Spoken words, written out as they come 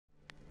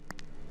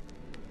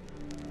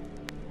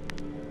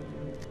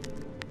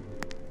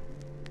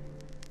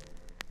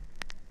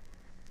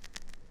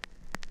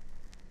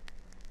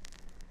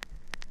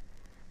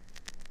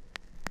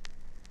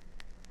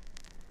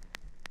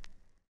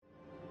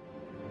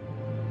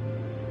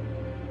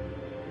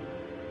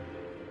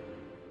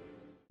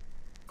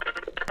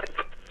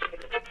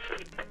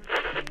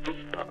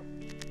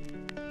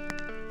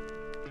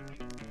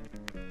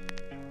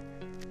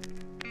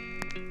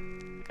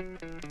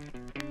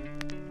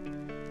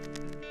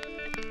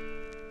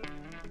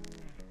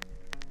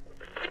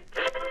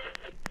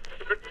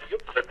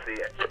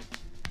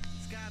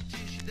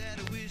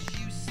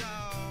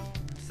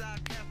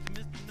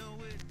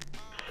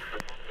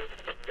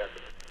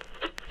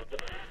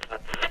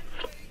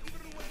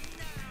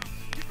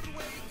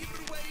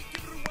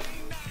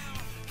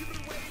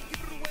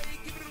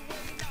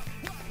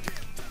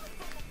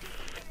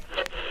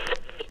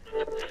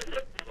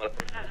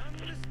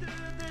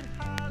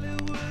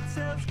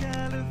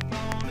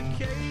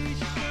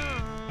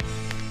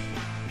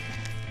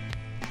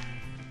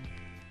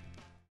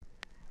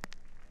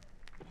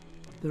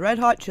The Red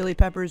Hot Chili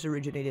Peppers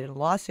originated in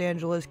Los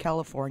Angeles,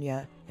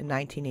 California in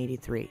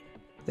 1983.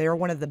 They are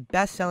one of the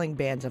best-selling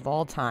bands of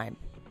all time,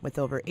 with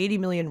over 80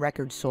 million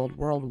records sold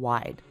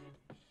worldwide.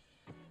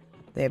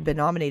 They have been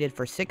nominated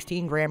for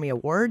 16 Grammy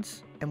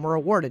Awards and were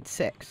awarded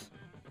 6.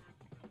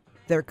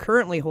 They're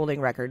currently holding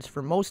records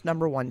for most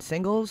 #1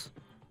 singles,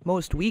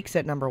 most weeks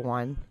at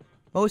 #1,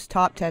 most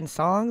top 10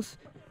 songs,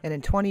 and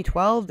in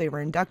 2012 they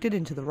were inducted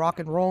into the Rock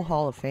and Roll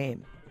Hall of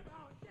Fame.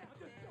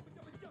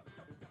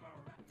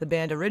 The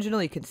band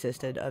originally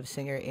consisted of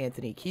singer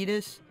Anthony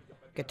Kiedis,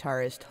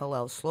 guitarist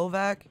Hillel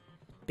Slovak,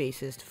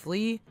 bassist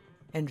Flea,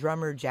 and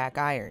drummer Jack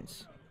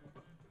Irons.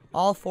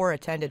 All 4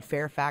 attended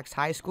Fairfax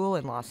High School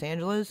in Los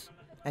Angeles,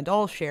 and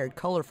all shared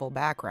colorful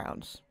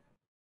backgrounds.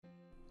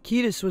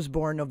 Kiedis was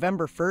born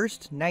November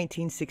 1st,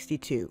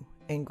 1962,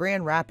 in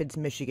Grand Rapids,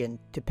 Michigan,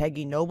 to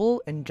Peggy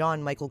Noble and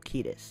John Michael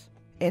Kiedis.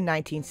 In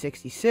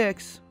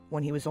 1966,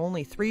 when he was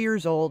only 3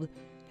 years old,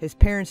 his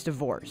parents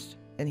divorced,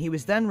 and he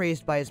was then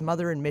raised by his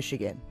mother in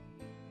Michigan.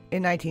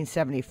 In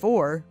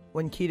 1974,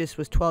 when Kiedis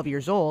was 12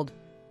 years old,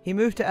 he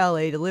moved to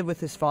LA to live with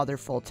his father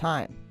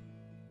full-time.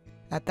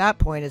 At that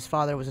point, his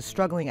father was a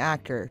struggling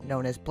actor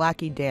known as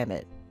Blackie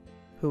Dammit,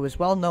 who was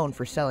well known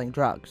for selling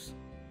drugs.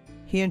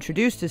 He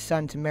introduced his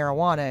son to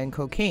marijuana and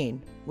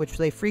cocaine, which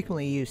they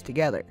frequently used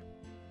together.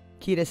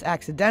 Kiedis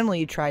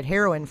accidentally tried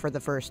heroin for the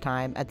first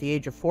time at the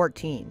age of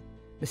 14,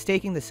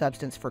 mistaking the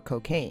substance for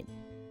cocaine.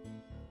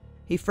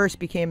 He first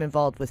became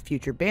involved with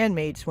future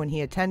bandmates when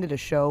he attended a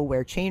show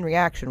where Chain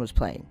Reaction was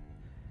playing.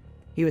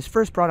 He was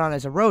first brought on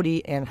as a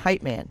roadie and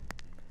hype man.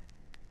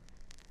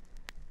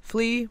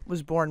 Flea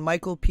was born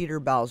Michael Peter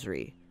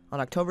Balsary on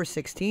October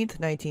 16,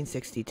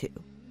 1962,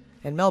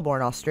 in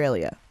Melbourne,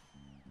 Australia.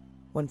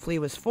 When Flea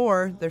was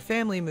 4, their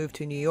family moved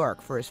to New York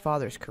for his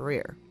father's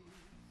career.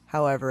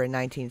 However, in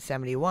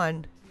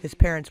 1971, his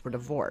parents were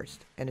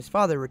divorced, and his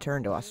father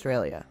returned to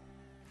Australia.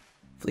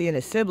 Flea and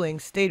his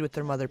siblings stayed with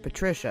their mother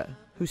Patricia,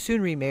 who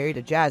soon remarried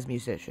a jazz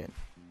musician.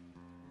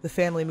 The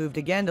family moved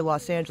again to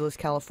Los Angeles,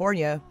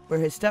 California, where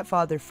his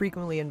stepfather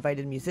frequently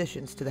invited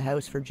musicians to the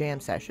house for jam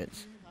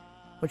sessions,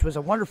 which was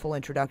a wonderful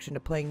introduction to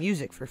playing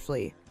music for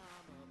Flea.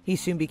 He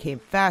soon became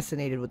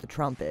fascinated with the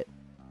trumpet.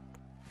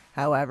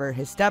 However,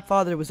 his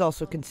stepfather was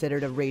also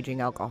considered a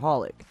raging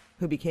alcoholic,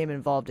 who became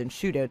involved in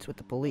shootouts with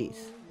the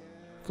police.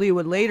 Flea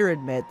would later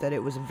admit that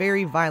it was a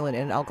very violent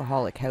and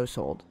alcoholic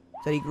household,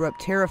 that he grew up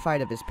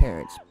terrified of his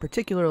parents,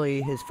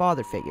 particularly his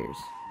father figures.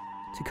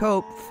 To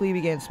cope, Flea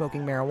began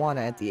smoking marijuana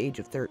at the age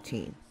of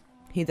 13.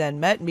 He then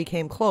met and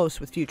became close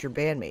with future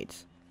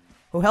bandmates,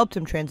 who helped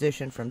him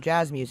transition from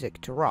jazz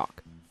music to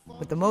rock,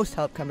 with the most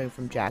help coming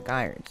from Jack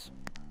Irons.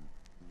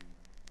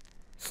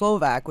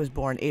 Slovak was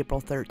born April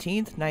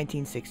 13,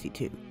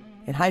 1962,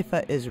 in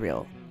Haifa,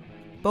 Israel.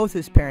 Both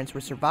his parents were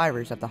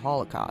survivors of the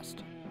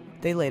Holocaust.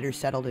 They later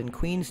settled in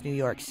Queens, New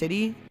York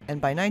City, and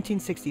by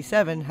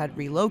 1967 had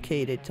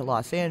relocated to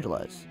Los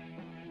Angeles.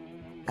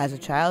 As a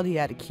child, he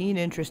had a keen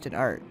interest in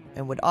art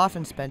and would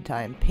often spend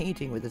time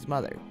painting with his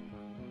mother.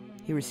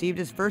 He received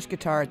his first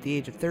guitar at the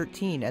age of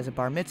 13 as a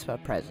bar mitzvah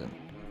present,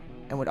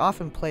 and would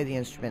often play the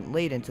instrument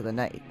late into the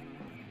night.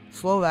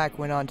 Slovak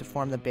went on to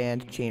form the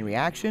band Chain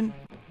Reaction,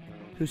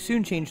 who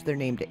soon changed their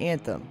name to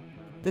Anthem.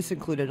 This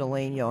included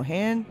Elaine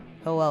Johann,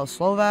 Hillel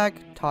Slovak,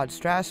 Todd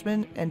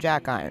Strassman, and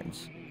Jack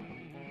Irons.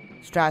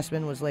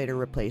 Strassman was later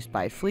replaced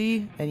by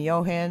Flea and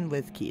Johann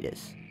with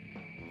Kiedis.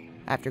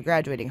 After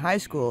graduating high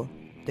school,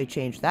 they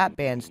changed that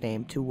band's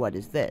name to What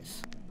Is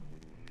This?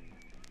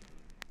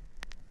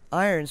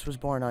 Irons was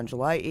born on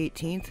July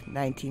 18,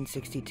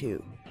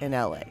 1962, in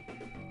LA.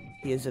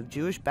 He is of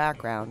Jewish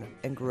background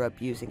and grew up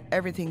using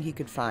everything he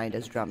could find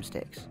as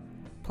drumsticks,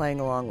 playing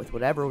along with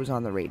whatever was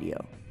on the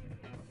radio.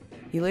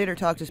 He later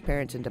talked his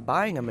parents into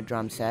buying him a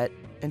drum set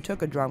and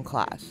took a drum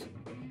class.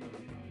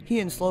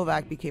 He and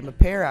Slovak became a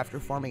pair after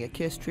forming a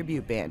Kiss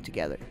tribute band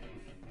together.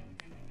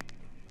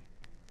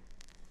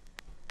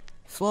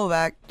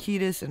 Slovak,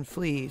 Kiedis, and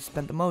Flea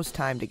spent the most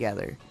time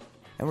together,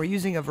 and were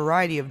using a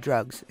variety of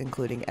drugs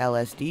including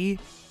LSD,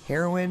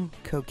 heroin,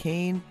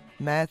 cocaine,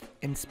 meth,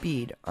 and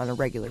speed on a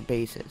regular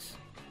basis.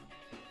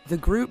 The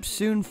group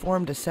soon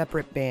formed a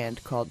separate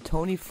band called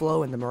Tony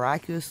Flo and the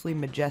Miraculously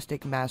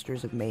Majestic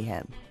Masters of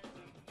Mayhem.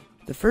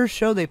 The first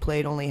show they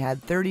played only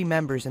had 30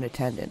 members in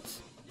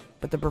attendance,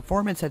 but the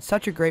performance had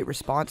such a great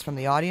response from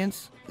the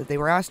audience that they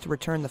were asked to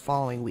return the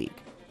following week.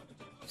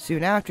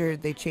 Soon after,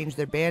 they changed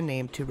their band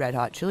name to Red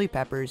Hot Chili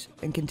Peppers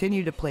and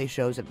continued to play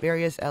shows at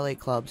various LA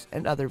clubs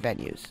and other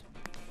venues.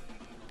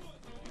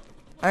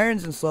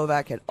 Irons and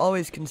Slovak had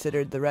always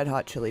considered the Red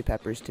Hot Chili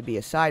Peppers to be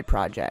a side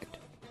project,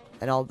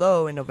 and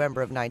although in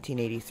November of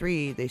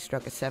 1983 they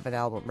struck a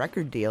 7-album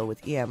record deal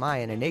with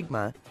EMI and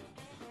Enigma,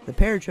 the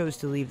pair chose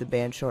to leave the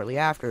band shortly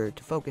after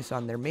to focus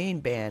on their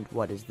main band,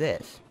 What Is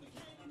This?,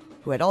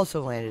 who had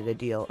also landed a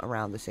deal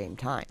around the same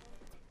time.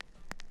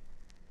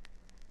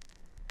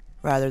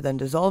 Rather than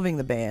dissolving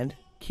the band,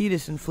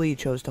 Kiedis and Flea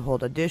chose to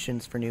hold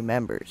auditions for new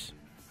members.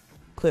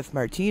 Cliff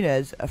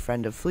Martinez, a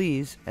friend of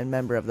Flea's and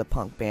member of the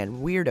punk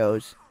band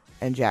Weirdos,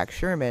 and Jack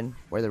Sherman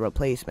were the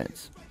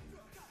replacements.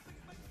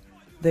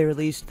 They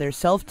released their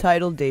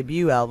self-titled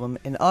debut album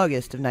in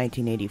August of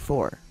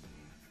 1984.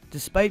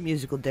 Despite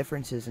musical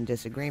differences and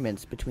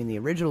disagreements between the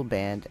original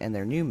band and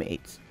their new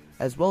mates,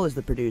 as well as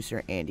the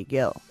producer Andy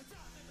Gill.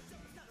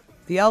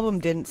 The album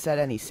didn't set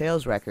any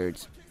sales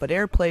records, but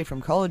airplay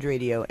from college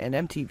radio and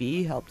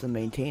MTV helped them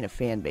maintain a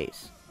fan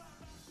base.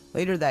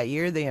 Later that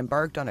year, they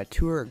embarked on a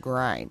tour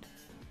grind,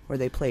 where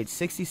they played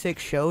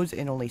 66 shows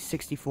in only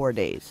 64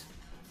 days.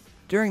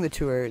 During the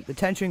tour, the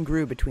tension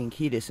grew between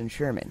Kiedis and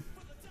Sherman,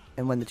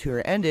 and when the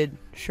tour ended,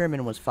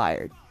 Sherman was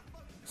fired.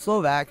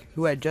 Slovak,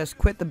 who had just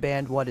quit the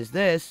band What Is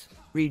This,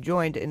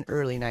 rejoined in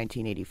early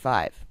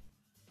 1985.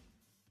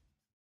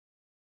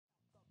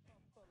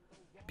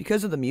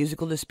 Because of the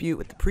musical dispute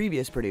with the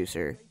previous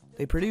producer,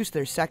 they produced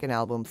their second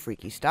album,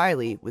 Freaky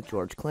Styley, with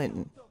George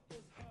Clinton.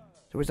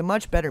 There was a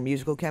much better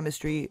musical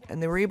chemistry,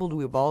 and they were able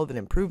to evolve and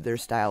improve their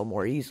style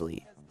more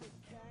easily.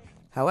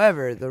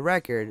 However, the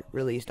record,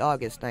 released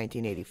August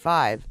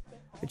 1985,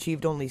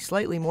 achieved only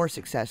slightly more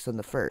success than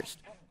the first,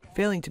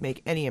 failing to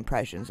make any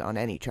impressions on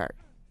any chart.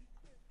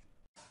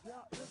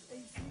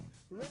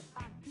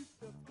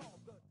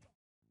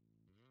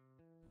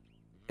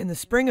 In the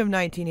spring of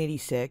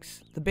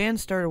 1986, the band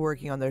started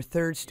working on their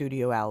third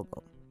studio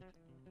album.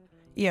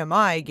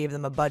 EMI gave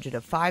them a budget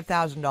of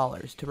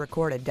 $5,000 to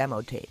record a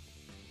demo tape.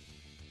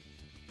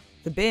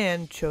 The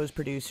band chose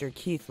producer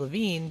Keith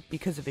Levine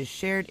because of his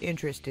shared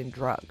interest in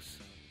drugs.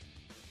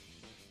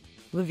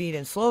 Levine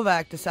and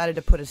Slovak decided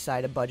to put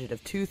aside a budget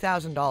of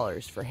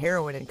 $2,000 for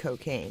heroin and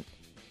cocaine,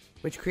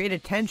 which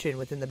created tension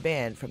within the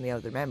band from the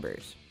other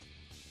members.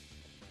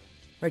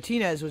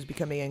 Martinez was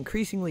becoming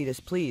increasingly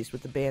displeased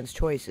with the band's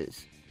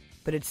choices,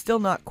 but had still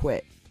not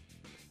quit.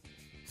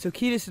 So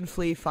Kiedis and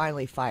Flea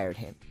finally fired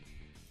him.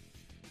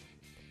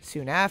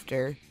 Soon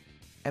after,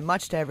 and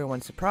much to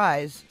everyone's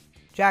surprise,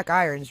 Jack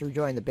Irons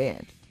rejoined the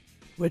band,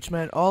 which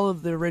meant all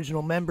of the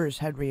original members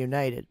had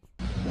reunited.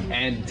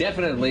 And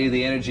definitely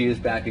the energy is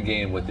back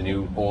again with the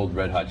new old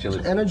Red Hot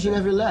Chili. Energy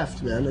never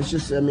left, man. It's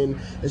just,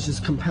 it's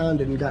just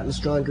compounded and gotten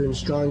stronger and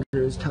stronger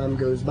as time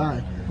goes by.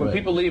 When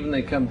people leave and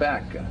they come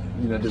back,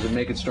 does it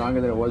make it stronger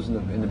than it was in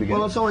the beginning?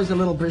 Well, it's always a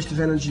little burst of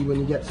energy when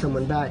you get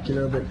someone back,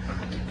 but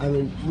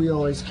we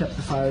always kept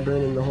the fire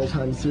burning the whole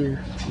time through.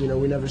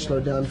 We never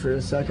slowed down for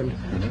a second.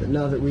 But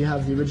now that we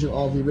have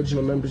all the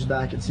original members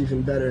back, it's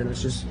even better, and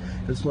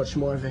it's much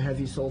more of a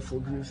heavy, soulful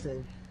groove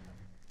thing.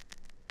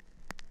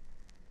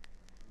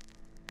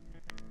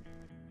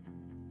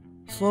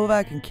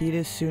 Slovak and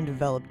Kiedis soon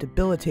developed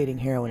debilitating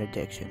heroin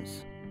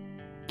addictions.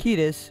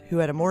 Kiedis, who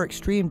had a more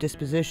extreme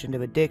disposition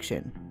to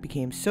addiction,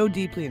 became so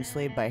deeply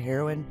enslaved by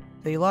heroin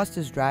that he lost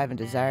his drive and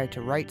desire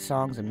to write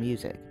songs and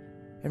music,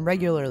 and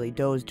regularly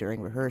dozed during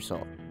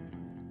rehearsal.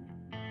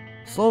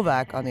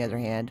 Slovak, on the other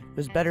hand,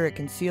 was better at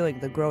concealing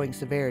the growing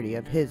severity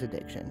of his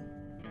addiction.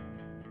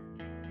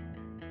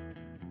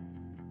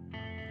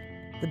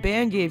 The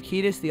band gave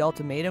Kiedis the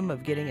ultimatum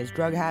of getting his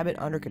drug habit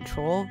under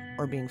control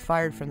or being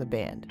fired from the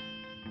band.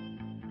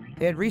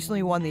 They had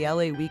recently won the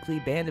LA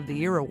Weekly Band of the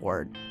Year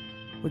award,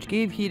 which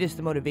gave Hiatus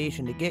the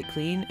motivation to get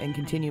clean and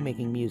continue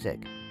making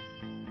music.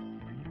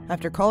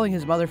 After calling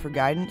his mother for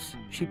guidance,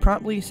 she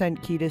promptly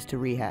sent Kiedis to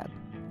rehab.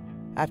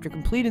 After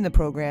completing the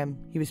program,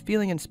 he was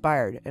feeling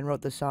inspired and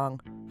wrote the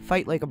song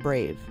Fight Like a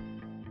Brave.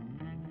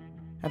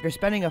 After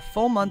spending a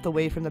full month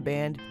away from the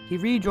band, he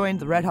rejoined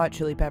the Red Hot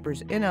Chili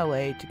Peppers in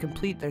LA to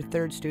complete their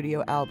third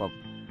studio album,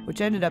 which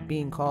ended up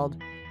being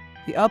called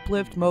The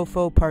Uplift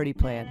Mofo Party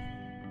Plan.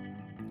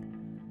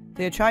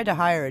 They had tried to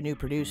hire a new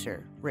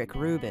producer, Rick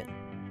Rubin,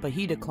 but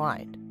he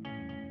declined.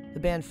 The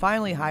band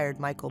finally hired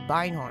Michael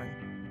Beinhorn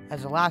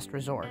as a last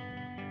resort.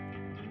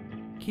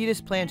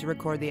 Kiedis planned to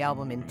record the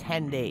album in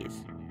 10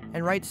 days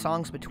and write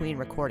songs between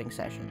recording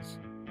sessions.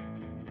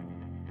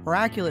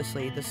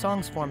 Miraculously, the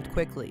songs formed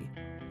quickly,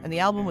 and the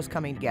album was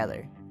coming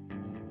together.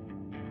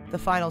 The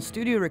final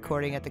studio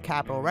recording at the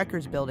Capitol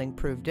Records building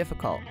proved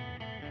difficult.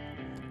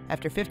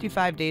 After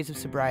 55 days of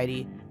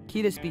sobriety,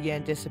 Kiedis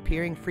began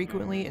disappearing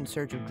frequently in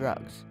search of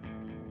drugs.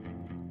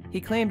 He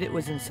claimed it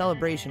was in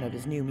celebration of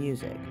his new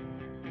music.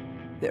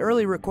 The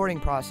early recording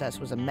process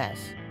was a mess,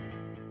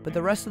 but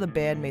the rest of the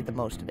band made the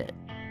most of it.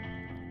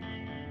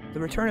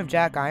 The return of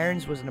Jack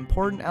Irons was an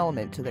important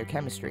element to their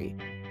chemistry,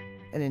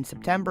 and in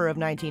September of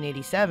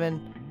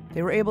 1987,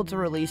 they were able to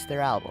release their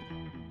album.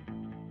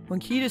 When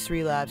Kiedis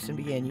relapsed and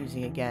began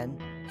using again,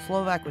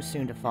 Slovak was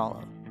soon to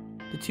follow.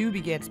 The two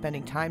began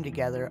spending time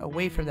together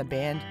away from the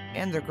band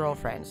and their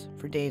girlfriends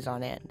for days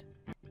on end.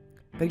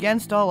 But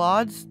against all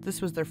odds,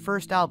 this was their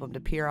first album to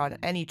appear on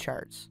any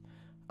charts.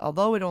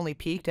 Although it only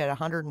peaked at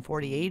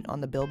 148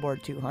 on the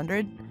Billboard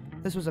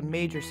 200, this was a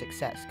major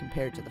success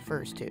compared to the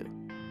first two.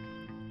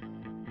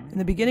 In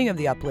the beginning of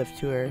the Uplift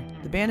tour,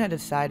 the band had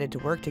decided to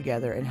work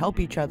together and help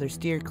each other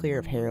steer clear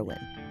of heroin.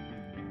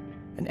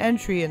 An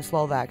entry in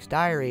Slovak's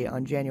diary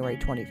on January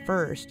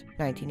 21st,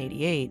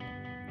 1988,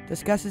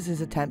 discusses his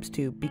attempts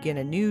to begin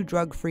a new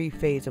drug-free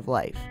phase of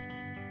life.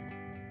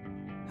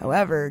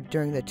 However,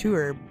 during the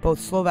tour, both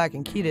Slovak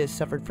and Kiedis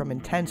suffered from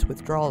intense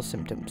withdrawal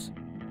symptoms.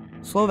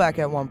 Slovak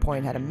at one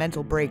point had a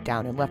mental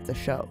breakdown and left the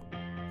show,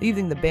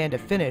 leaving the band to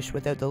finish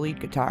without the lead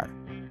guitar.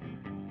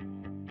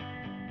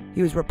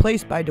 He was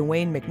replaced by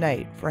Dwayne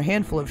McKnight for a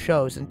handful of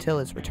shows until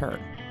his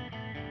return.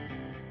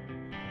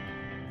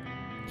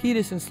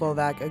 Kiedis and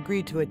Slovak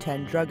agreed to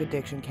attend drug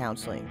addiction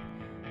counseling,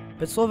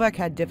 but Slovak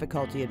had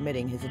difficulty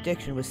admitting his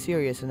addiction was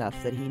serious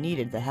enough that he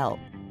needed the help.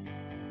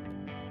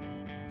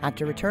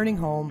 After returning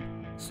home,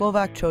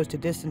 Slovak chose to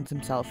distance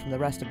himself from the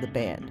rest of the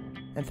band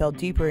and fell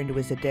deeper into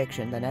his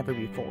addiction than ever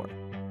before.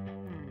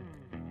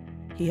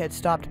 He had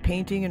stopped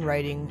painting and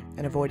writing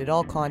and avoided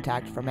all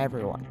contact from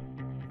everyone.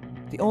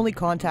 The only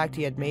contact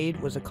he had made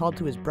was a call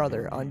to his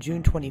brother on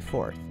June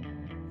 24th,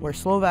 where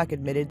Slovak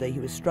admitted that he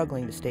was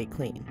struggling to stay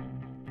clean.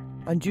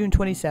 On June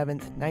 27,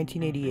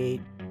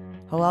 1988,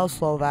 Hillel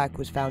Slovak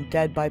was found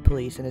dead by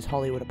police in his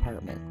Hollywood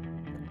apartment.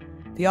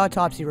 The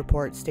autopsy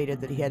report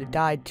stated that he had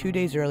died 2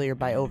 days earlier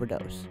by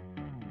overdose,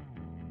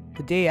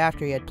 the day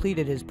after he had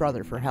pleaded his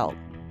brother for help.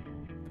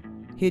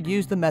 He had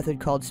used the method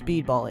called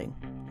speedballing,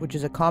 which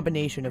is a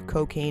combination of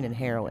cocaine and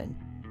heroin.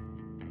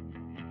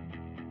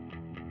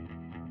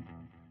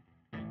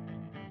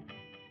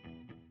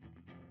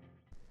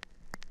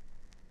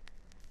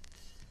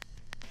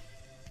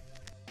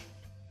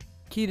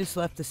 Kiedis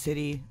left the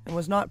city and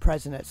was not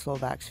present at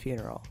Slovak's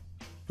funeral,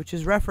 which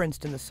is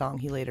referenced in the song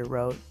he later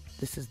wrote,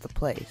 "This Is the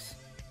Place."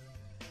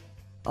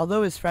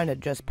 Although his friend had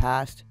just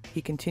passed,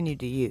 he continued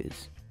to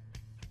use.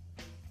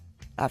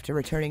 After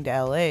returning to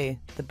LA,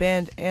 the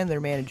band and their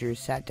managers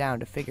sat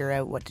down to figure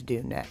out what to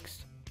do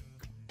next.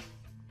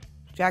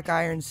 Jack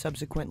Irons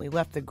subsequently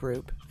left the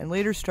group and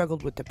later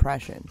struggled with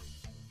depression.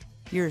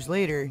 Years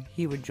later,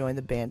 he would join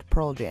the band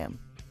Pearl Jam.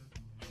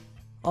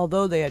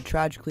 Although they had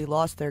tragically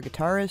lost their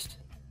guitarist,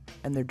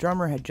 and their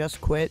drummer had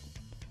just quit,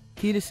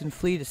 Kiedis and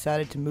Flea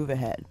decided to move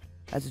ahead,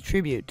 as a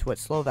tribute to what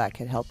Slovak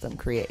had helped them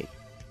create.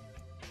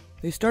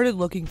 They started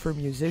looking for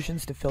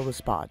musicians to fill the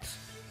spots,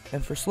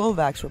 and for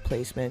Slovak's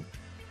replacement,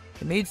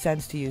 it made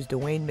sense to use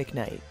Dwayne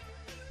McKnight,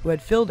 who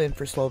had filled in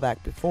for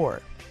Slovak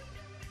before.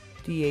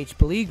 D.H.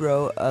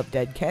 Peligro of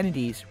Dead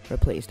Kennedys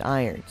replaced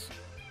Irons.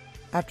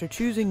 After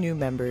choosing new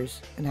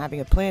members and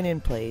having a plan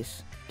in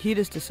place,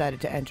 Kiedis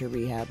decided to enter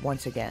rehab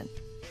once again,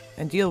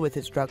 and deal with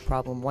his drug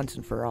problem once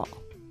and for all.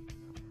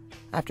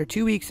 After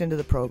 2 weeks into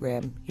the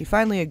program, he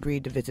finally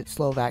agreed to visit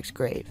Slovak's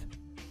grave,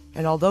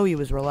 and although he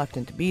was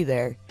reluctant to be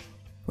there,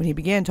 when he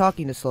began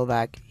talking to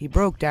Slovak, he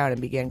broke down and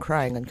began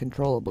crying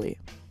uncontrollably.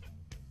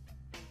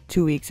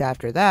 2 weeks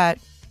after that,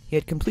 he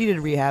had completed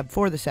rehab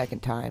for the second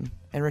time,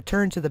 and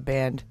returned to the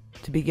band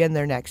to begin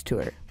their next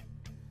tour.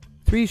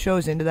 3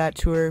 shows into that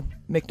tour,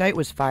 McKnight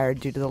was fired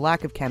due to the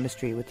lack of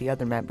chemistry with the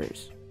other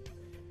members.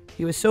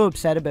 He was so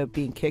upset about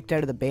being kicked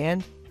out of the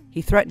band,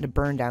 he threatened to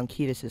burn down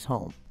Kiedis'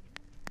 home.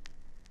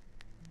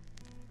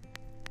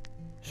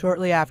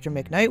 Shortly after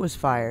McKnight was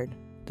fired,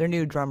 their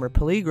new drummer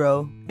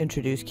Peligro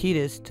introduced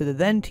Kiedis to the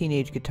then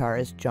teenage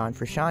guitarist John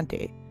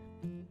Frusciante.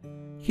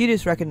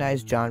 Kiedis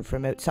recognized John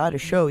from outside a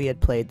show he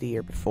had played the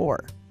year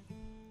before.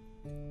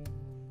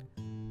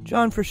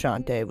 John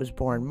Frusciante was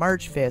born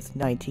March 5,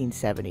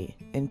 1970,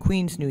 in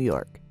Queens, New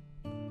York.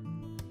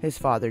 His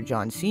father,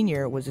 John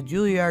Sr., was a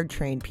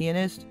Juilliard-trained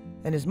pianist,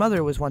 and his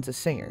mother was once a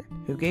singer,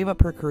 who gave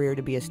up her career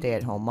to be a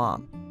stay-at-home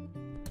mom.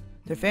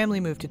 Their family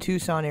moved to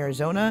Tucson,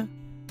 Arizona,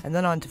 and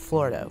then on to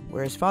Florida,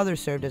 where his father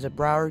served as a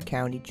Broward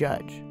County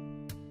judge.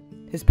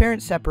 His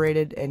parents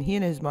separated, and he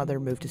and his mother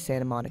moved to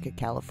Santa Monica,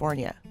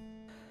 California.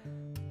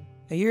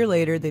 A year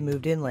later, they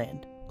moved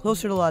inland,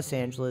 closer to Los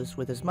Angeles,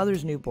 with his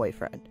mother's new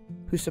boyfriend,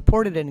 who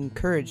supported and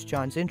encouraged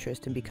John's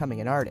interest in becoming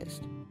an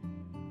artist.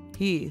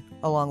 He,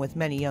 along with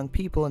many young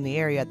people in the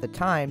area at the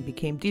time,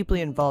 became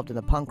deeply involved in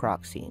the punk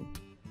rock scene.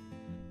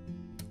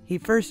 He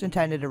first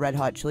attended a Red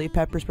Hot Chili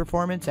Peppers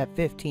performance at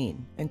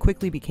 15, and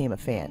quickly became a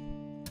fan.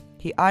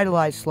 He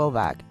idolized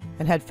Slovak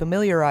and had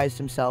familiarized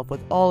himself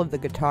with all of the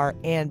guitar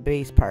and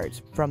bass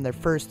parts from their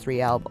first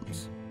 3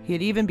 albums. He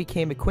had even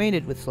become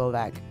acquainted with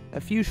Slovak a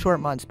few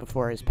short months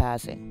before his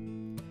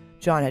passing.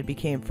 John had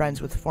become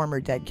friends with former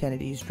Dead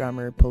Kennedys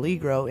drummer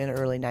Peligro in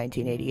early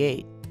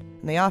 1988,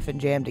 and they often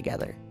jammed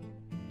together.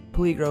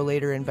 Peligro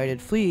later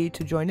invited Flea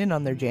to join in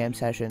on their jam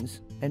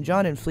sessions, and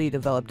John and Flea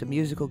developed a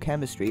musical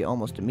chemistry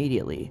almost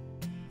immediately.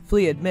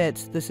 Flea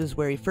admits this is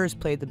where he first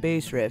played the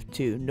bass riff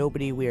to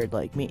 "Nobody Weird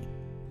Like Me."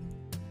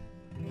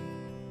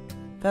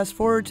 Fast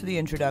forward to the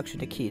introduction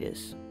to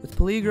Kiedis. With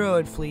Peligro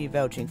and Flea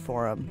vouching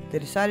for him, they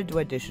decided to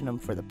audition him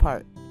for the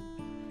part.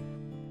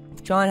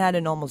 John had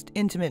an almost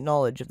intimate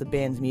knowledge of the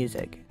band's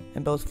music,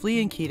 and both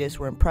Flea and Kiedis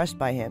were impressed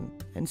by him,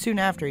 and soon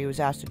after he was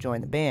asked to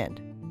join the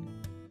band.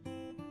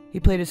 He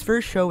played his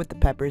first show with the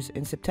Peppers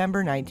in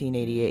September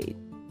 1988.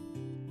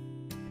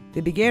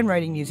 They began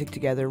writing music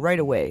together right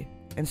away,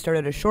 and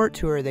started a short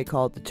tour they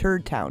called the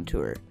Turd Town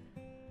Tour.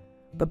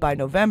 But by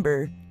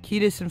November,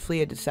 Kiedis and Flea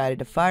had decided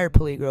to fire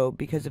Peligro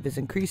because of his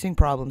increasing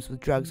problems with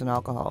drugs and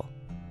alcohol.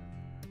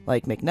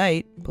 Like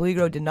McKnight,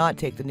 Peligro did not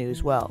take the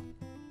news well.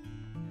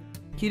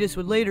 Kiedis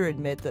would later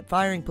admit that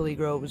firing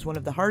Peligro was one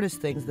of the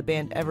hardest things the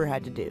band ever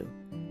had to do,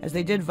 as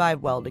they did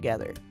vibe well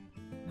together.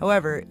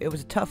 However, it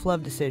was a tough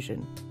love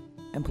decision,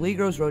 and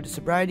Peligro's road to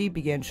sobriety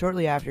began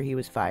shortly after he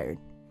was fired.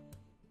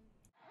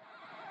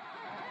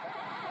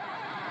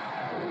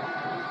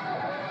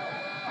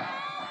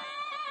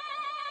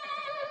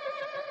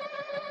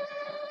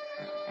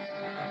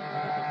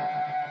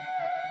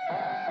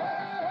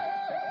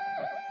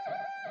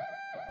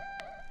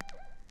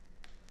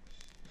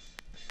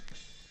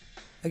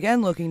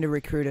 Again looking to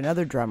recruit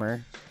another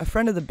drummer, a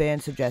friend of the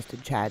band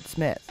suggested Chad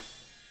Smith,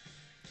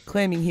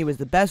 claiming he was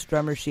the best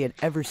drummer she had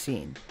ever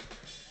seen.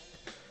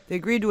 They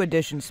agreed to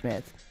audition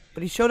Smith,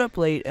 but he showed up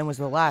late and was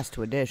the last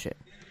to audition.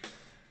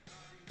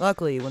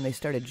 Luckily, when they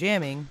started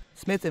jamming,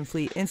 Smith and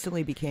Flea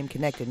instantly became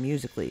connected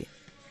musically,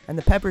 and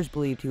the Peppers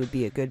believed he would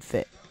be a good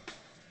fit.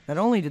 Not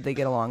only did they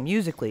get along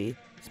musically,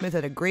 Smith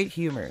had a great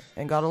humor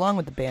and got along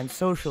with the band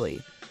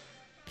socially,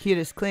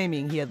 Kiedis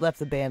claiming he had left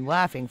the band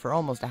laughing for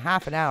almost a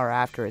half an hour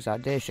after his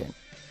audition.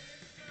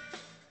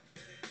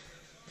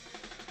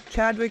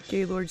 Chadwick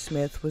Gaylord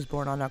Smith was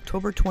born on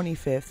October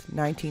 25,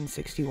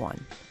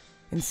 1961,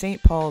 in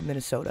St. Paul,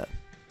 Minnesota.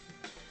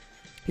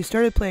 He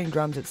started playing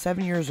drums at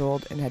 7 years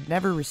old and had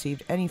never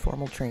received any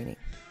formal training.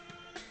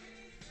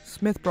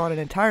 Smith brought an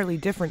entirely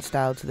different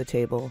style to the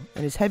table,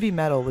 and his heavy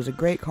metal was a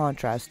great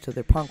contrast to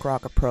their punk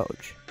rock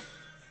approach.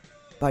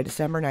 By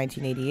December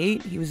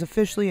 1988, he was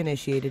officially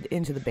initiated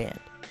into the band.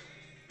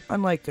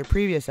 Unlike their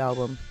previous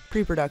album,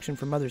 pre-production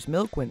for Mother's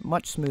Milk went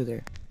much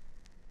smoother.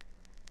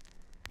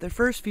 Their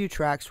first few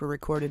tracks were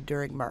recorded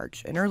during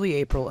March and early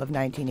April of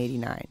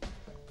 1989,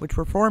 which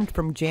were formed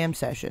from jam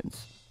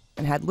sessions,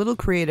 and had little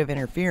creative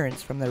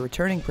interference from their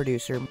returning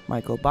producer,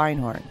 Michael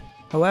Beinhorn.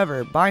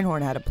 However,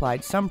 Beinhorn had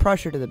applied some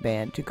pressure to the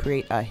band to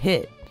create a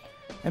hit,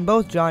 and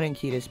both John and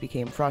Kiedis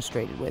became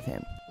frustrated with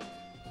him.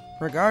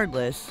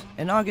 Regardless,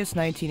 in August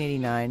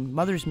 1989,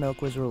 Mother's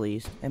Milk was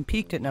released and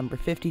peaked at number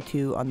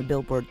 52 on the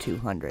Billboard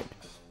 200.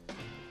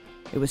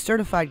 It was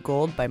certified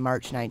gold by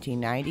March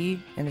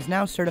 1990 and is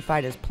now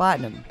certified as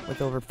platinum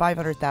with over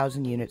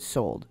 500,000 units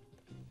sold.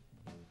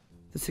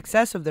 The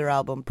success of their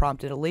album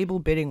prompted a label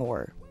bidding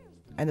war,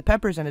 and the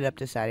Peppers ended up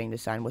deciding to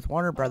sign with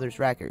Warner Brothers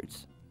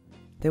Records.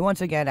 They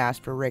once again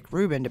asked for Rick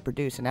Rubin to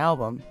produce an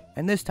album,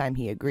 and this time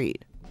he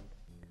agreed.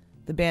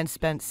 The band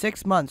spent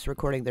 6 months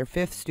recording their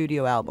 5th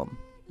studio album,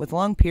 with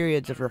long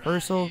periods of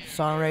rehearsal,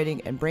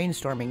 songwriting, and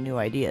brainstorming new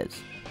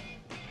ideas.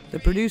 The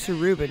producer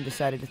Rubin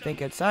decided to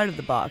think outside of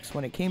the box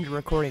when it came to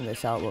recording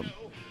this album,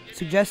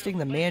 suggesting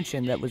the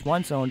mansion that was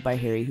once owned by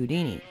Harry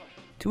Houdini,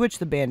 to which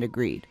the band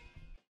agreed.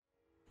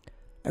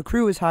 A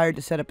crew was hired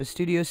to set up a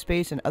studio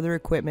space and other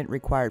equipment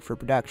required for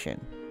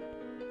production.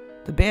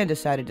 The band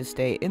decided to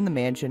stay in the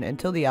mansion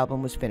until the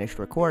album was finished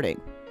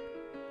recording.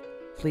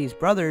 Flea's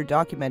brother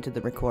documented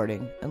the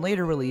recording and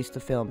later released the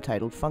film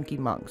titled Funky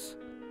Monks.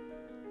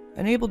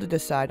 Unable to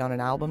decide on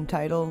an album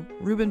title,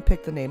 Rubin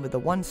picked the name of the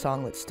one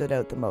song that stood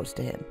out the most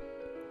to him: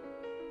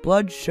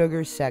 Blood,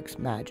 Sugar, Sex,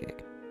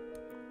 Magic.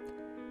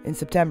 In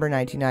September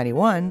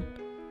 1991,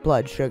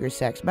 Blood, Sugar,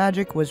 Sex,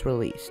 Magic was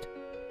released.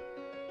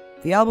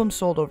 The album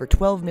sold over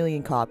 12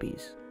 million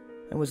copies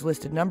and was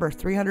listed number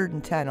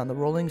 310 on the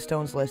Rolling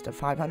Stones list of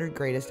 500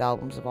 greatest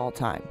albums of all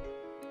time.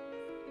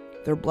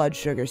 Their Blood,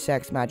 Sugar,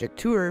 Sex, Magic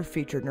tour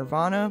featured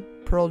Nirvana,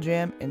 Pearl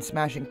Jam, and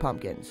Smashing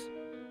Pumpkins,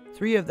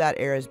 3 of that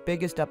era's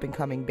biggest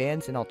up-and-coming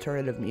bands in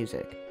alternative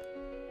music.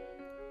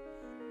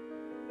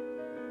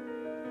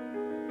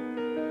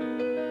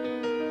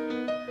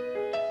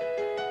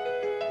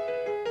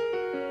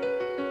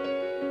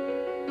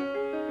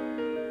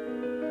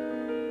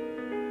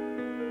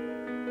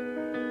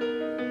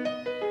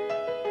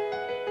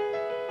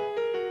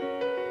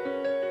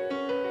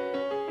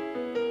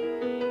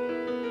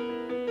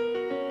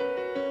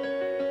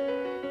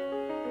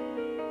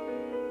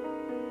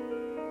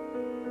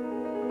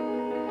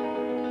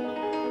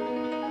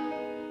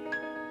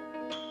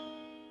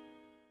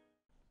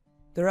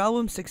 Their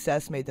album's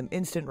success made them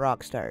instant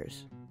rock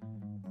stars.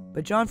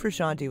 But John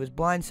Frusciante was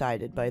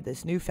blindsided by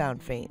this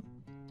newfound fame.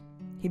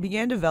 He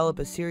began to develop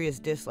a serious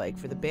dislike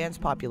for the band's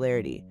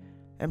popularity,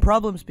 and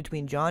problems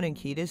between John and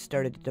Kiedis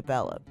started to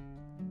develop.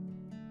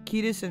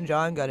 Kiedis and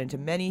John got into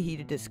many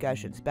heated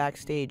discussions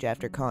backstage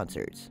after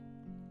concerts.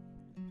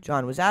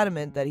 John was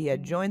adamant that he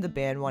had joined the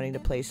band wanting to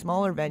play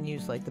smaller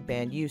venues like the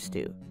band used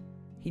to.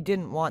 He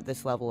didn't want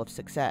this level of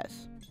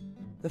success.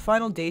 The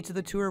final dates of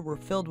the tour were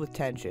filled with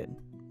tension,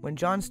 when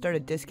John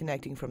started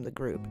disconnecting from the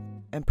group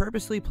and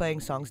purposely playing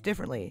songs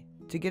differently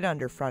to get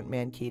under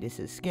frontman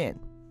Kiedis' skin.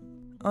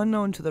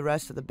 Unknown to the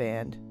rest of the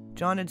band,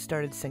 John had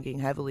started sinking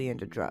heavily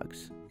into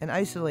drugs and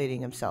isolating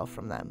himself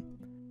from them,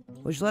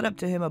 which led up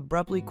to him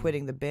abruptly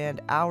quitting the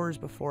band hours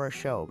before a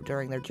show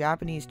during their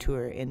Japanese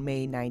tour in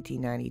May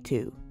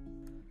 1992.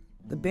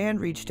 The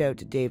band reached out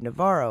to Dave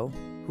Navarro,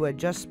 who had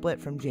just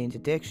split from Jane's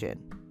Addiction,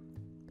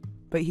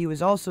 but he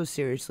was also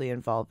seriously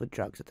involved with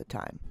drugs at the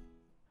time.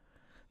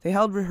 They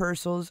held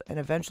rehearsals and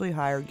eventually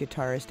hired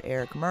guitarist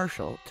Eric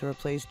Marshall to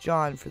replace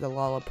John for the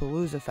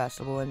Lollapalooza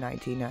Festival in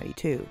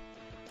 1992.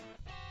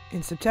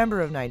 In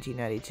September of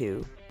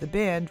 1992, the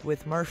band,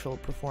 with Marshall,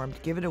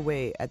 performed Give It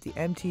Away at the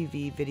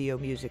MTV Video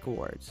Music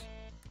Awards.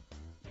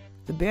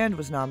 The band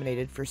was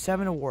nominated for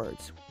 7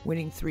 awards,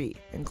 winning 3,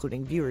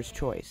 including Viewer's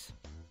Choice.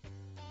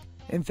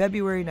 In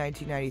February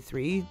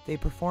 1993, they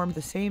performed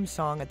the same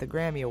song at the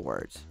Grammy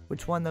Awards,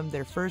 which won them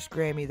their first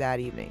Grammy that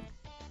evening.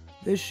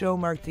 This show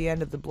marked the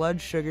end of the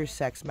Blood Sugar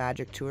Sex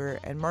Magik tour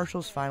and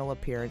Marshall's final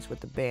appearance with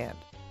the band.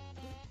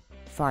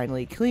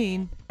 Finally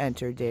clean,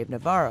 enter Dave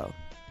Navarro.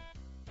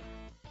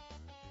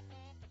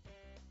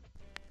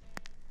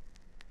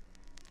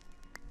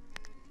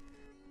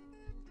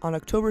 On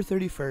October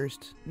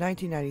 31st,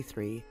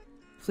 1993,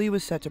 Flea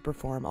was set to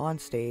perform on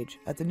stage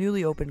at the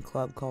newly opened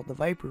club called the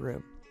Viper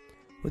Room,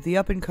 with the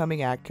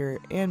up-and-coming actor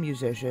and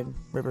musician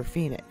River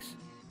Phoenix.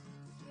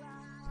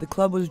 The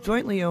club was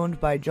jointly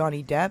owned by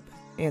Johnny Depp,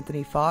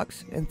 Anthony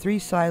Fox, and 3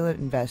 silent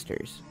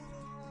investors.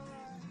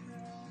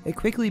 It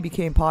quickly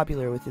became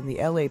popular within the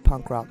LA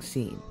punk rock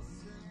scene.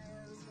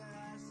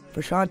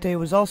 Frusciante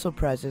was also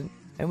present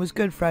and was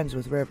good friends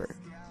with River.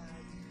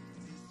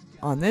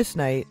 On this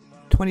night,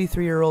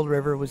 23-year-old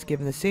River was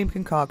given the same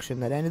concoction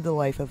that ended the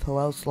life of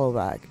Hillel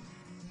Slovak,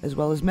 as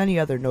well as many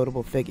other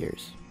notable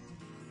figures.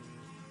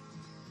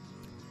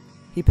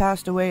 He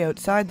passed away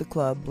outside the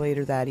club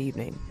later that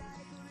evening,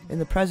 in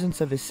the presence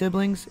of his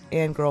siblings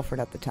and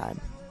girlfriend at the time.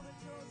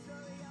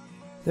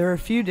 There are a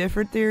few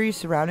different theories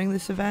surrounding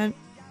this event,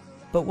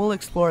 but we'll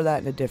explore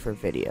that in a different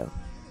video.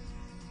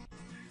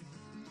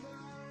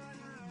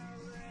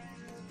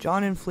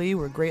 John and Flea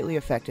were greatly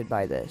affected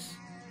by this,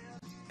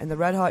 and the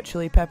Red Hot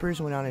Chili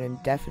Peppers went on an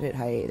indefinite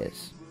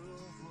hiatus.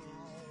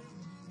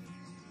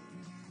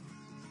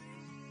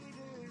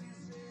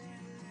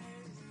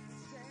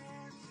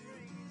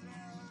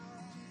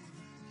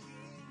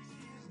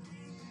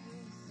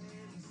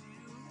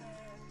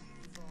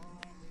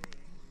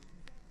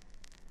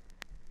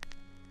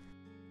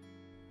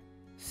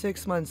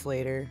 Six months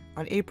later,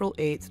 on April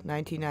 8,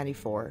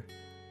 1994,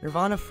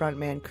 Nirvana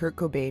frontman Kurt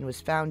Cobain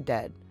was found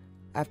dead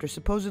after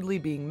supposedly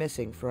being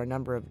missing for a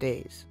number of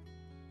days.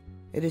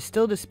 It is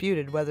still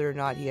disputed whether or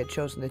not he had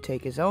chosen to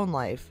take his own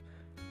life,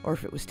 or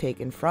if it was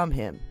taken from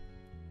him.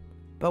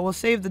 But we'll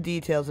save the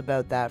details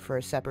about that for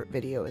a separate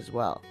video as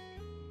well.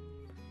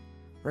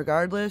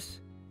 Regardless,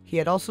 he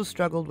had also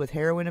struggled with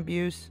heroin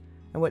abuse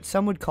and what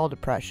some would call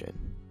depression.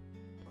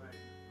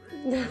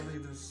 Early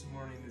this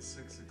morning at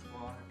 6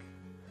 o'clock,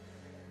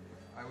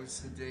 I was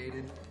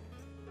sedated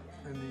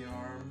in the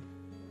arm.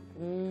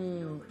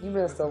 You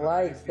must have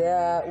liked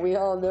that. We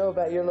all know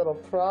about your little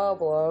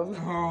problem.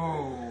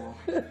 Oh,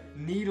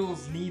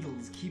 needles,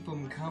 keep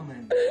them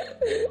coming.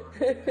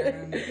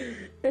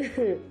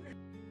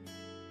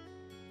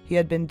 He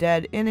had been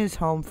dead in his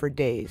home for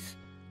days,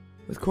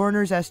 with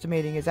coroners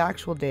estimating his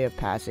actual day of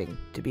passing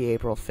to be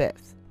April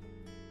 5th.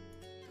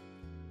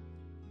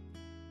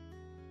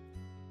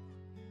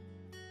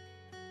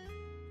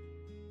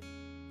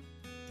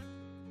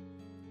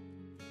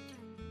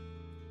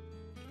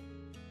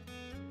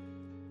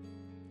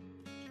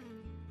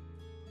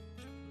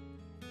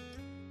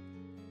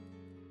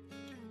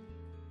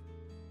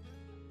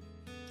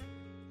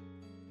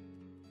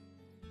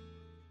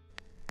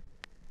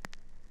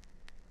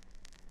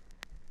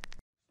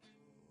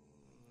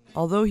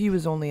 Although he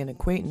was only an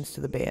acquaintance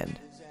to the band,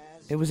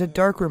 it was a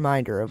dark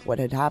reminder of what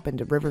had happened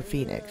to River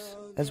Phoenix,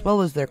 as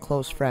well as their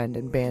close friend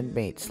and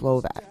bandmate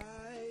Slovak.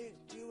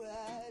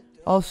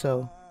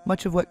 Also,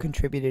 much of what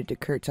contributed to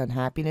Kurt's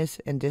unhappiness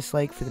and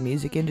dislike for the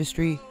music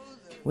industry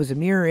was a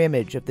mirror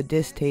image of the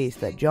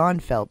distaste that John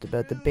felt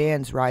about the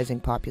band's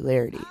rising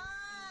popularity.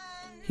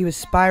 He was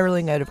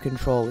spiraling out of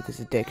control with his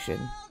addiction,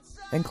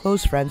 and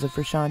close friends of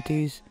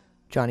Frusciante's,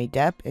 Johnny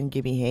Depp and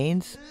Gimme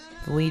Haynes,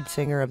 the lead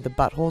singer of the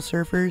Butthole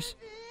Surfers,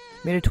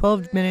 made a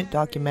 12-minute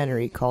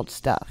documentary called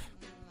Stuff,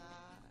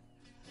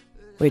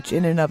 which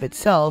in and of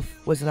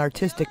itself was an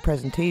artistic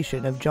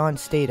presentation of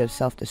John's state of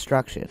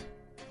self-destruction.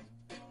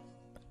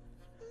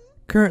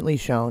 Currently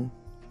shown,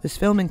 this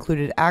film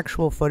included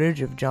actual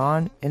footage of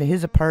John in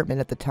his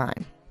apartment at the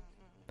time,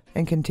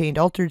 and contained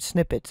altered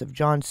snippets of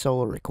John's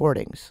solo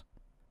recordings,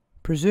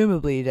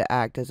 presumably to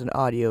act as an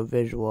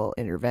audio-visual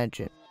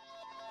intervention.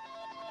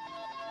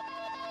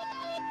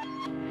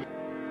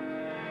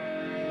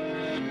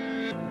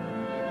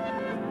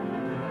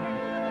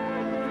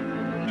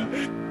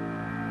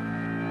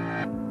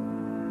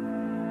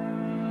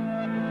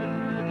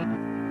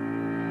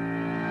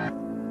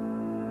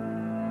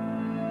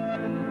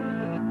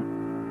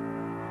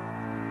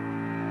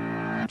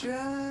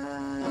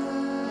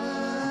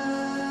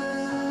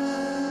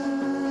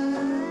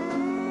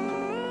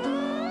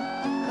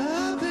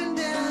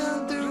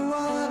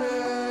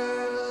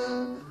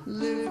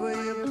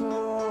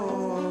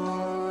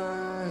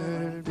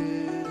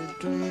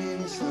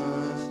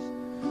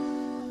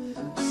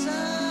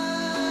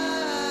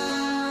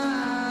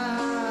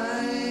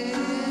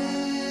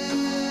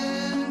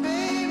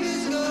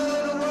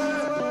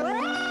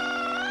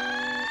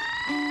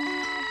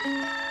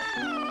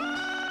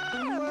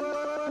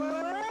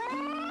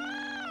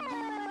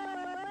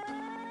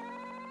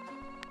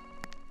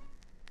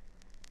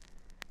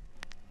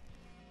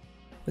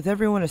 With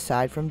everyone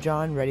aside from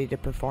John ready to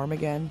perform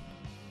again,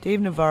 Dave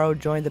Navarro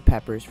joined the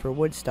Peppers for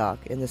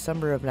Woodstock in the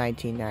summer of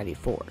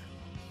 1994,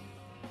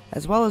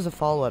 as well as a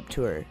follow-up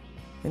tour,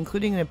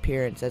 including an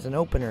appearance as an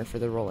opener for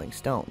the Rolling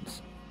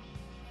Stones.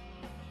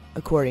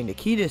 According to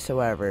Kiedis,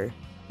 however,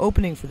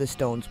 opening for the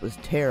Stones was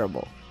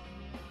terrible.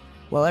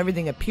 While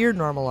everything appeared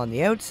normal on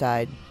the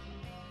outside,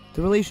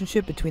 the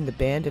relationship between the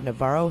band and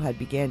Navarro had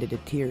begun to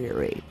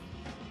deteriorate.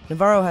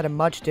 Navarro had a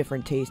much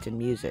different taste in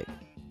music,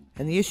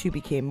 and the issue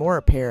became more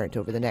apparent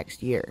over the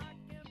next year.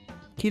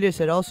 Kiedis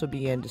had also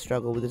begun to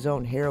struggle with his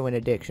own heroin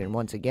addiction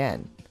once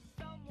again.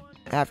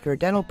 After a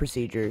dental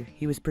procedure,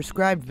 he was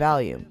prescribed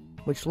Valium,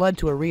 which led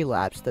to a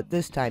relapse that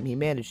this time he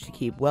managed to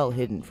keep well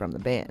hidden from the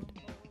band.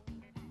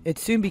 It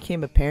soon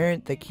became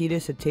apparent that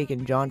Kiedis had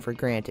taken John for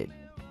granted,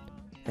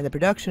 and the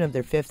production of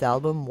their fifth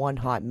album, One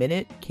Hot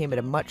Minute, came at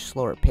a much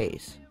slower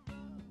pace.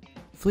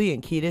 Flea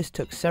and Kiedis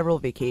took several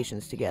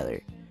vacations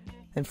together,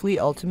 and Flea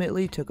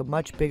ultimately took a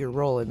much bigger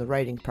role in the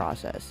writing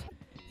process,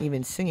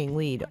 even singing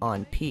lead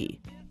on P.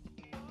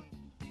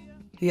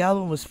 The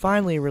album was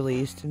finally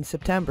released in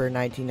September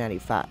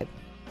 1995,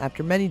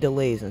 after many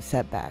delays and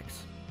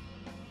setbacks.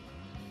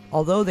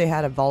 Although they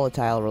had a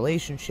volatile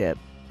relationship,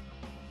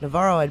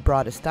 Navarro had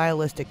brought a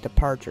stylistic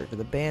departure to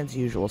the band's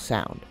usual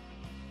sound,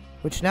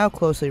 which now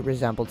closely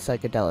resembled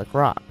psychedelic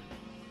rock.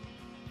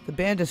 The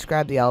band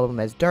described the album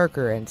as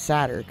darker and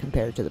sadder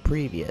compared to the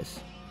previous.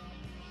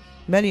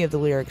 Many of the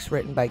lyrics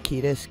written by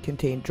Kiedis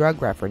contained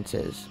drug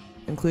references,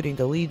 including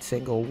the lead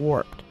single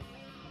Warped,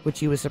 which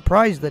he was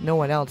surprised that no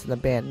one else in the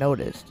band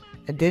noticed,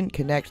 and didn't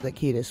connect that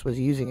Kiedis was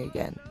using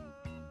again.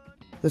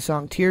 The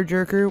song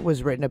Tearjerker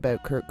was written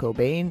about Kurt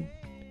Cobain,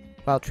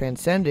 while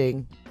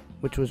Transcending,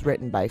 which was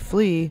written by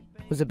Flea,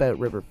 was about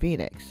River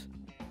Phoenix.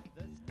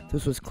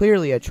 This was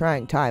clearly a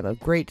trying time of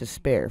great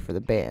despair for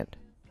the band.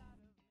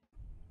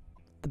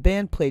 The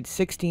band played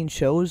 16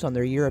 shows on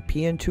their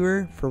European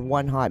tour for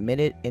One Hot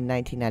Minute in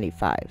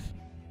 1995.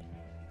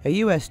 A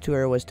US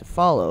tour was to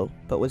follow,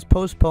 but was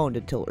postponed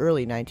until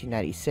early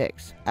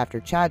 1996,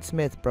 after Chad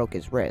Smith broke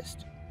his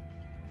wrist.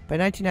 By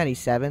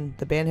 1997,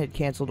 the band had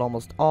cancelled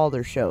almost all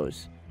their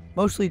shows,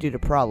 mostly due to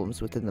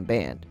problems within the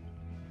band.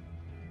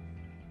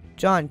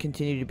 John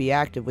continued to be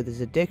active with his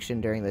addiction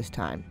during this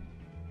time.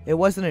 It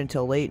wasn't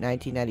until late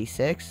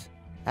 1996,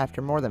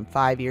 after more than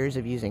 5 years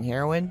of using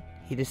heroin,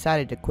 he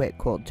decided to quit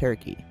cold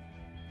turkey.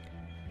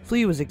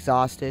 Flea was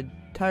exhausted,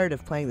 tired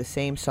of playing the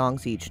same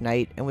songs each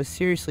night, and was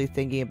seriously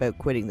thinking about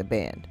quitting the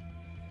band.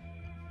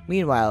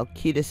 Meanwhile,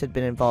 Kiedis had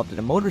been involved in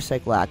a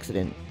motorcycle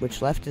accident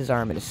which left his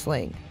arm in a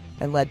sling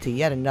and led to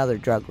yet another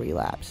drug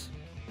relapse.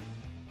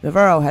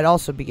 Navarro had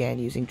also began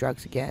using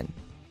drugs again.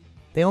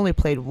 They only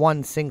played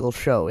one single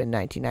show in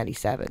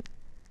 1997.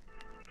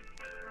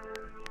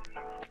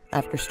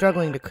 After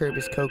struggling to curb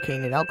his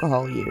cocaine and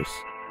alcohol use,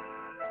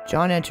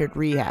 John entered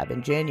rehab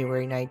in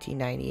January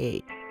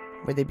 1998,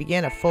 where they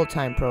began a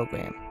full-time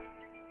program.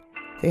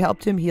 They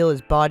helped him heal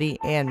his body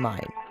and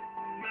mind.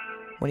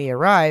 When he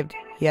arrived,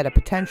 he had a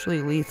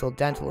potentially lethal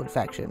dental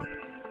infection,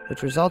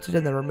 which resulted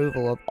in the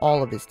removal of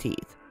all of his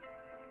teeth.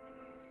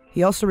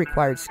 He also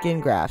required skin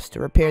grafts to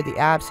repair the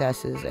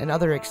abscesses and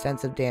other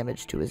extensive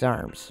damage to his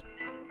arms.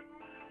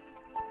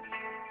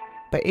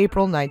 By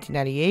April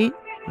 1998,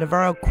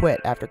 Navarro quit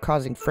after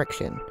causing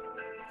friction,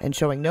 and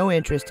showing no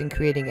interest in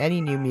creating any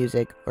new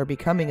music or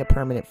becoming a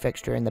permanent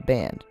fixture in the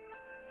band.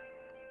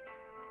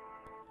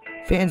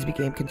 Fans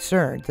became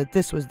concerned that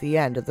this was the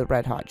end of the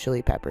Red Hot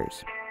Chili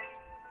Peppers.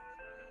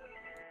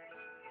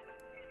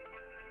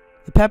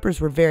 The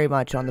Peppers were very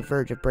much on the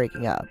verge of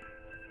breaking up.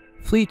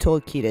 Flea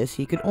told Kiedis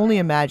he could only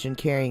imagine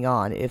carrying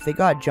on if they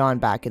got John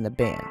back in the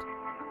band.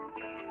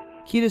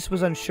 Kiedis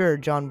was unsure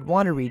John would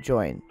want to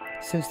rejoin,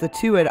 since the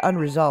two had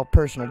unresolved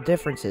personal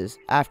differences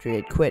after he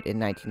had quit in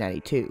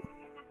 1992.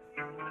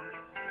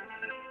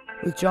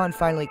 With John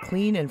finally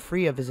clean and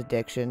free of his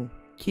addiction,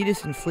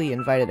 Kiedis and Flea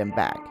invited him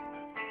back.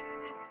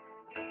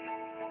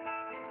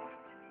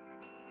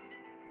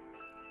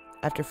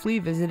 After Flea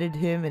visited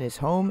him in his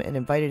home and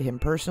invited him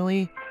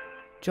personally,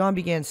 John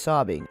began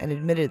sobbing and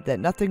admitted that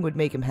nothing would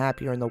make him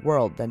happier in the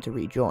world than to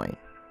rejoin.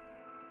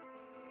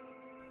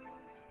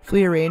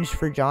 Flea arranged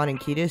for John and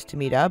Kiedis to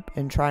meet up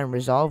and try and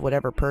resolve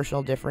whatever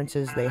personal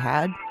differences they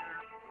had.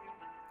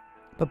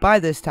 But by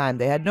this time,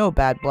 they had no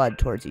bad blood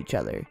towards each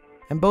other,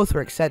 and both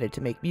were excited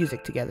to make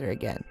music together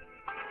again.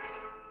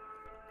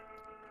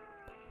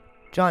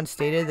 John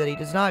stated that he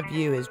does not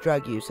view his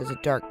drug use as a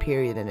dark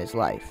period in his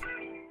life.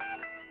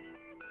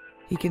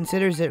 He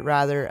considers it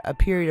rather a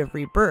period of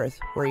rebirth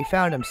where he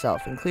found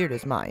himself and cleared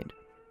his mind.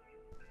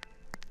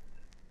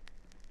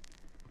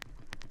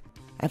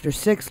 After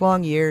 6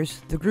 long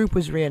years, the group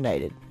was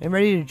reunited and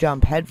ready to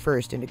jump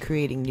headfirst into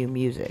creating new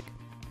music.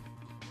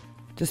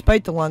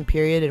 Despite the long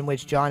period in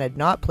which John had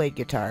not played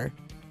guitar,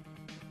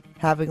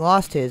 having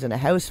lost his in a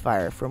house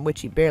fire from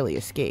which he barely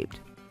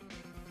escaped,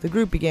 the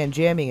group began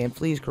jamming in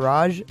Flea's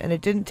garage, and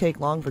it didn't take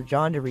long for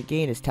John to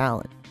regain his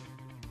talent.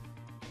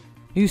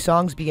 New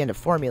songs began to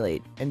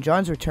formulate, and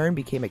John's return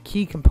became a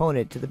key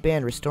component to the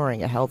band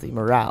restoring a healthy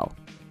morale.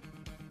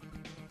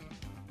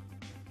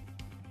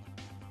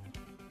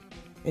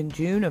 In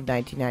June of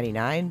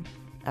 1999,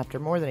 after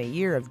more than a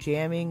year of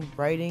jamming,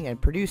 writing,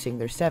 and producing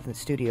their 7th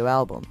studio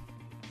album,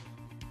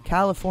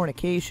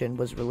 Californication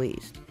was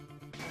released.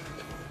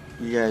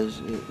 You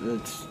guys,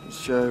 let's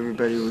show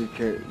everybody we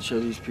care, show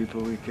these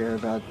people we care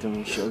about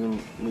them, show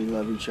them we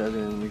love each other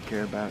and we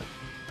care about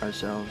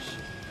ourselves.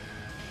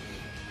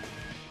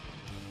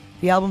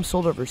 The album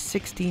sold over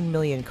 16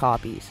 million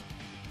copies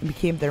and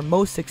became their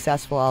most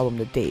successful album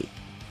to date.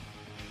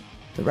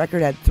 The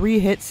record had 3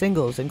 hit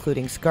singles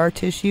including Scar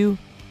Tissue,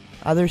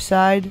 Other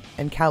Side,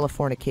 and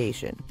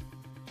Californication.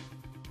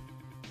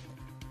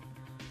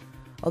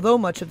 Although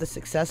much of the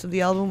success of the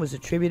album was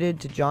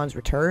attributed to John's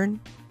return,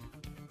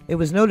 it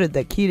was noted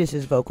that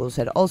Kiedis' vocals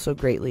had also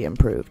greatly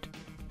improved.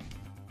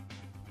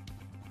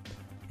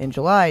 In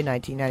July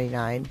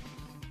 1999,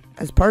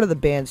 as part of the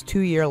band's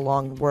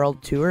 2-year-long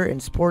world tour in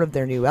support of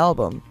their new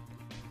album,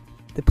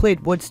 they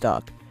played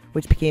Woodstock,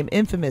 which became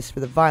infamous for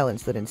the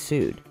violence that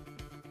ensued.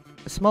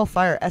 A small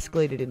fire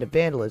escalated into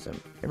vandalism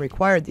and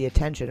required the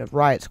attention of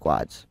riot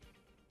squads.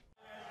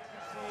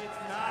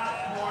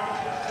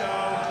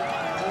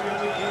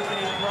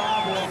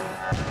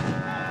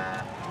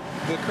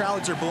 The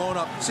crowds are blowing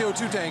up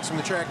CO2 tanks from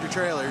the tractor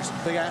trailers.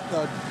 They got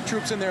the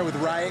troops in there with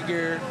riot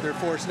gear. They're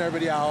forcing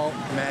everybody out.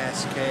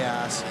 Mass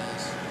chaos.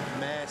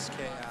 Mass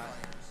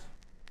chaos.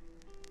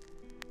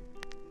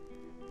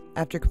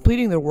 After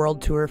completing their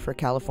world tour for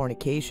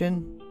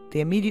Californication,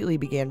 they immediately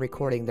began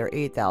recording their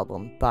 8th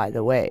album, By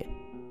the Way.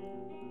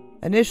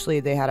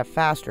 Initially, they had a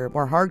faster,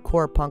 more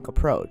hardcore punk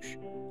approach,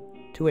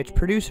 to which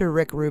producer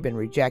Rick Rubin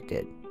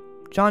rejected.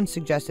 John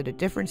suggested a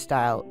different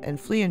style, and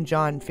Flea and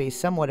John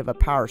faced somewhat of a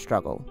power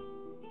struggle.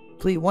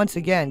 Flea once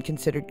again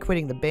considered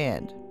quitting the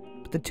band,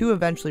 but the two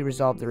eventually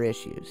resolved their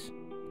issues.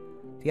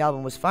 The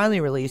album was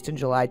finally released in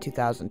July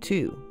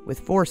 2002, with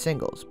 4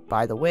 singles,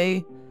 By the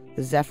Way,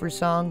 The Zephyr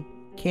Song,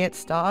 Can't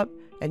Stop,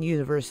 and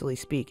Universally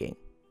Speaking.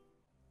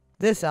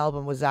 This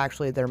album was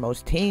actually their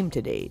most tame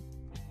to date,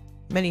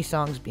 many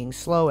songs being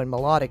slow and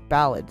melodic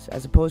ballads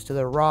as opposed to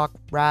the rock,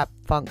 rap,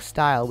 funk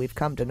style we've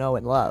come to know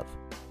and love.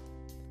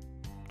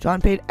 John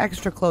paid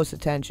extra close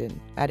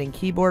attention, adding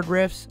keyboard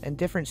riffs and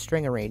different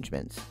string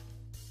arrangements.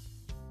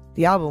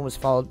 The album was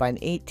followed by an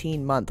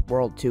 18-month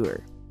world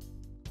tour.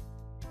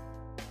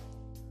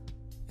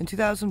 In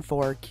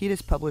 2004,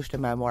 Kiedis published a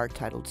memoir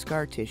titled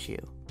Scar Tissue.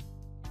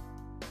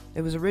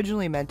 It was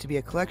originally meant to be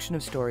a collection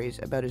of stories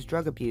about his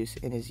drug abuse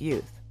in his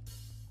youth,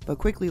 but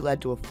quickly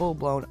led to a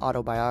full-blown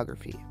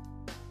autobiography.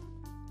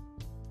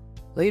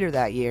 Later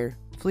that year,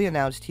 Flea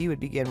announced he would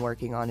begin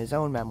working on his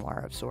own memoir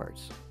of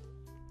sorts.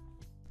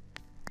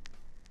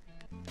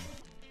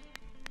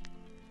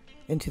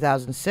 In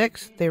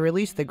 2006, they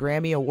released the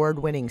Grammy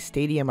award-winning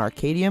Stadium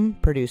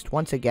Arcadium, produced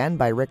once again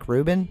by Rick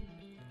Rubin.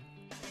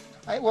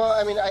 I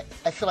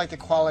feel like the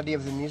quality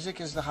of the music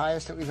is the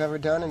highest that we've ever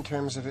done in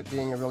terms of it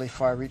being a really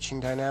far-reaching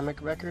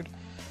dynamic record.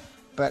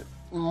 But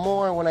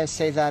more when I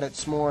say that,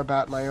 it's more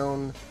about my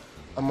own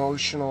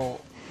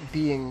emotional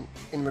being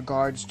in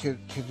regards to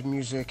the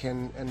music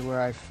and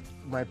where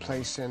my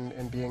place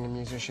in being a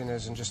musician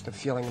is, and just the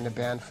feeling in the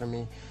band for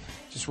me.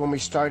 Just when we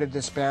started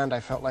this band, I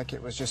felt like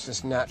it was just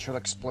this natural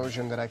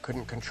explosion that I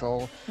couldn't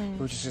control. It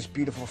was just this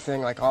beautiful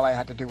thing, like all I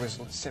had to do was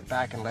sit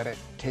back and let it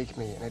take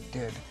me, and it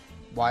did,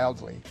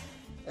 wildly.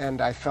 And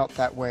I felt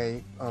that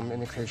way in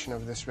the creation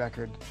of this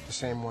record, the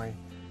same way.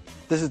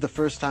 This is the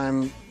first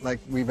time like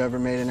we've ever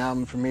made an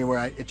album for me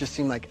where it just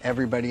seemed like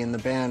everybody in the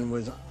band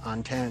was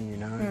on 10, you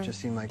know? It just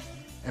seemed like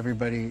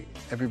everybody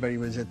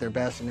was at their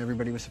best and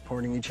everybody was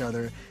supporting each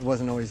other. It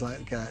wasn't always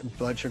like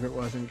Blood Sugar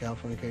wasn't,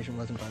 Californication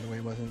wasn't, By the Way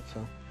wasn't,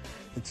 so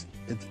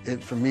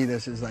for me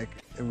this is like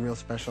a real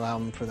special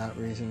album for that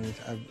reason.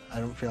 I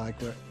don't feel like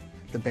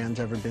the band's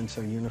ever been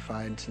so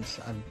unified since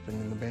I've been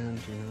in the band,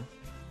 you know?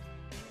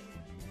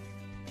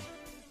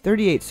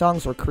 38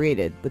 songs were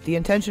created with the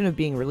intention of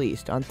being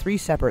released on 3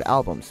 separate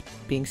albums,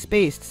 being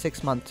spaced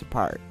 6 months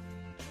apart.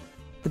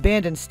 The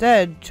band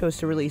instead chose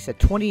to release a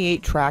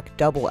 28-track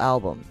double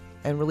album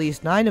and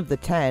released 9 of the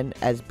 10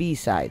 as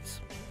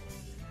B-sides.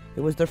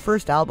 It was their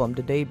first album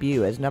to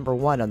debut as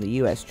 #1 on the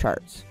US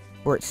charts,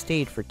 where it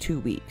stayed for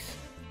 2 weeks.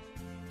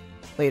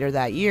 Later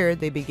that year,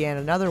 they began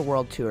another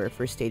world tour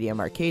for Stadium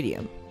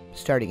Arcadium,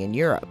 starting in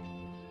Europe.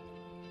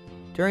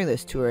 During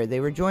this tour, they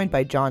were joined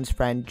by John's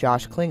friend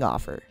Josh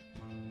Klingoffer,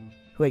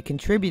 who had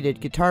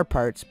contributed guitar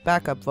parts,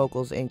 backup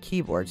vocals, and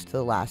keyboards to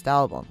the last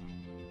album.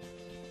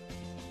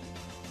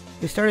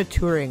 They started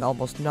touring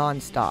almost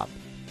non-stop.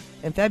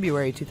 In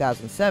February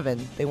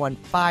 2007, they won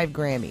 5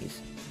 Grammys.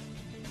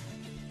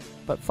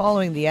 But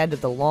following the end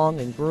of the long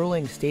and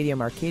grueling Stadium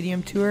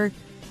Arcadium tour,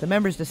 the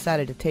members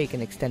decided to take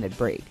an extended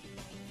break.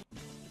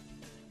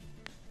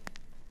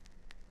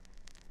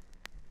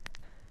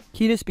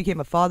 Kiedis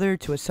became a father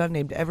to a son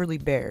named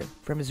Everly Bear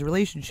from his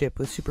relationship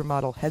with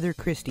supermodel Heather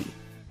Christie,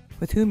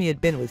 with whom he had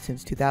been with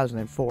since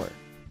 2004.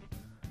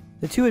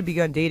 The two had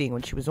begun dating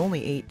when she was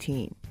only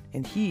 18,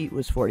 and he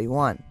was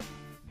 41.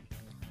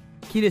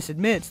 Kiedis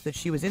admits that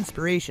she was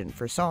inspiration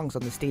for songs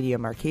on the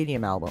Stadium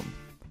Arcadium album.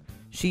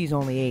 She's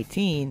Only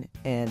 18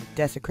 and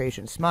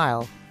Desecration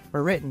Smile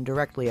were written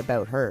directly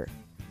about her.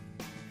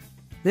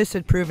 This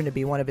had proven to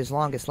be one of his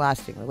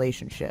longest-lasting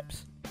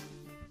relationships.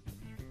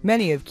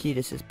 Many of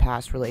Kiedis'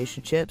 past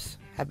relationships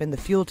have been the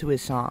fuel to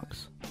his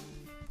songs.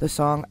 The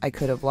song I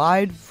Could Have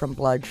Lied from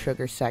Blood,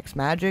 Sugar, Sex,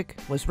 Magic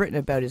was written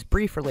about his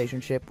brief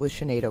relationship with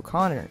Sinead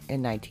O'Connor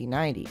in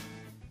 1990.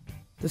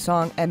 The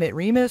song Emmett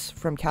Remus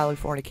from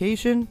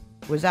Californication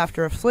was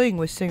after a fling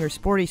with singer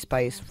Sporty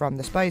Spice from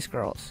the Spice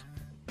Girls.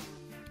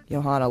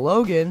 Johanna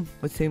Logan,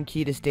 with whom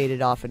Kiedis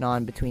dated off and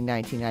on between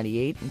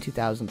 1998 and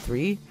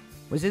 2003,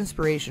 was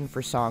inspiration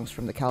for songs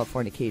from the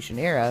Californication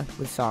era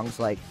with songs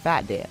like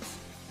Fat Dance.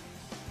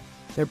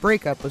 Their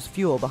breakup was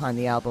fuel behind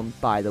the album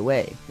By the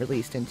Way,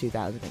 released in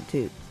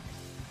 2002.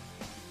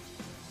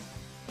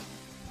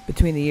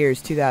 Between the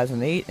years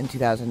 2008 and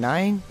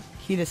 2009,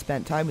 Kiedis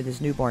spent time with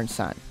his newborn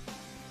son.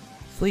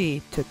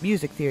 Flea took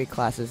music theory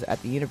classes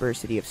at the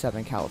University of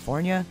Southern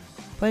California,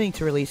 planning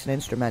to release an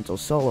instrumental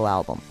solo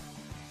album.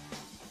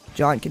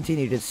 John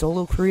continued his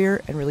solo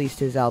career and released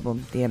his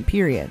album The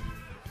Empyrean.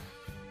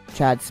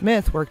 Chad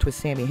Smith worked with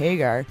Sammy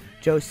Hagar,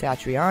 Joe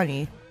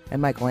Satriani,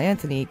 and Michael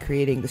Anthony,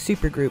 creating the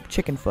supergroup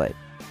Chickenfoot.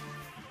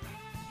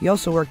 He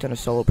also worked on a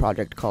solo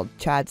project called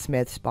Chad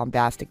Smith's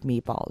Bombastic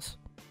Meatballs.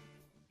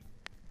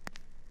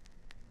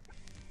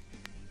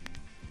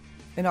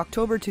 In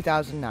October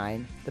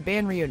 2009, the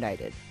band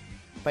reunited,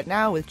 but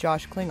now with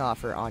Josh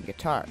Klingoffer on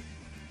guitar,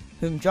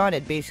 whom John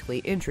had basically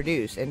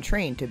introduced and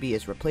trained to be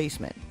his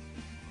replacement.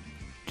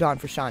 John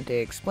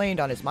Frusciante explained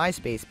on his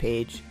MySpace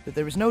page that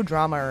there was no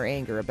drama or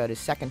anger about his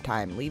second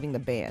time leaving the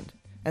band,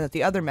 and that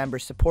the other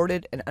members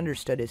supported and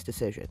understood his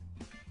decision.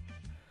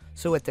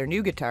 So with their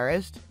new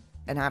guitarist,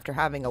 and after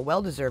having a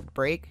well-deserved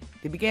break,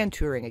 they began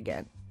touring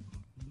again.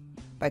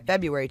 By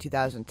February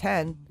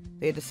 2010,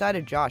 they had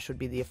decided Josh would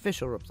be the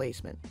official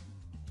replacement.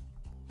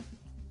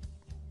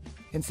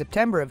 In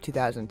September of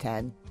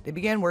 2010, they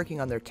began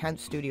working on their 10th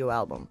studio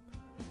album,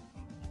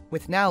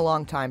 with now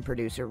longtime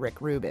producer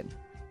Rick Rubin.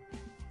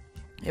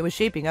 It was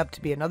shaping up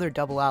to be another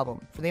double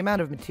album for the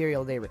amount of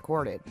material they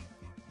recorded.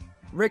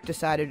 Rick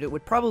decided it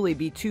would probably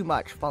be too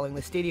much following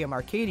the Stadium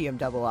Arcadium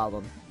double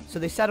album, so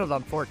they settled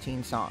on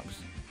 14 songs.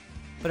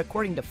 But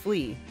according to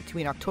Flea,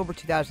 between October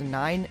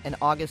 2009 and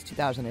August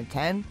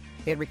 2010,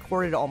 they had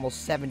recorded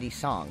almost 70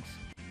 songs.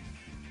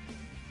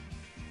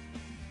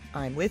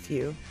 I'm With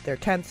You, their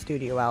 10th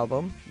studio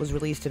album, was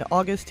released in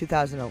August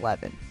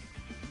 2011.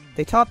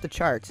 They topped the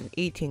charts in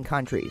 18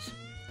 countries,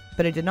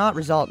 but it did not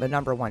result in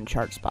a #1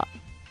 chart spot.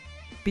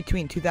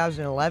 Between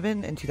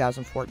 2011 and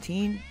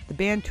 2014, the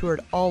band toured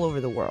all over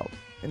the world,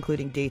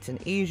 including dates in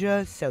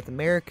Asia, South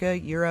America,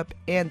 Europe,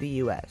 and the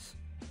US.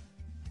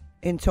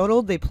 In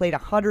total, they played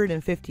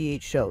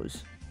 158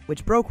 shows,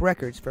 which broke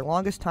records for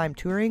longest time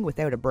touring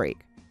without a break.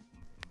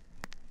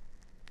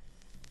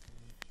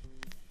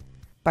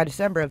 By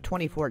December of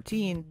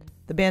 2014,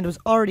 the band was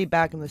already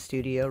back in the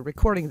studio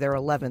recording their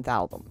 11th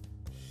album.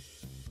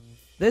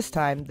 This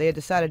time, they had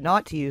decided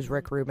not to use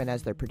Rick Rubin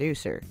as their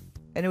producer,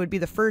 and it would be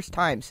the first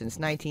time since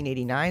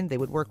 1989 they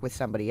would work with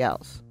somebody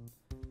else.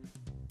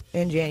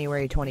 In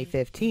January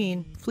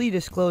 2015, Flea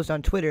disclosed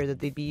on Twitter that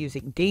they'd be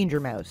using Danger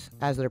Mouse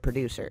as their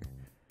producer.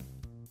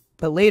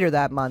 But later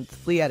that month,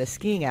 Flea had a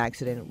skiing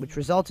accident which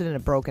resulted in a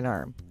broken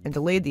arm, and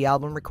delayed the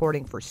album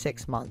recording for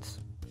 6 months.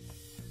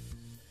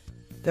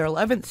 Their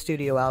 11th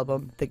studio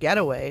album, The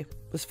Getaway,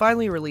 was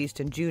finally released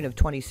in June of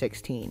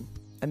 2016,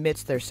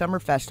 amidst their summer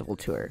festival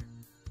tour.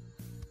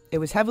 It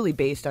was heavily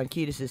based on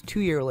Kiedis'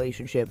 2-year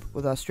relationship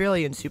with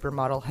Australian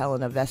supermodel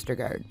Helena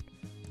Vestergaard,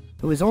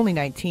 who was only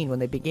 19 when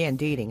they began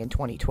dating in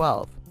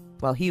 2012,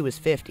 while he was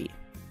 50.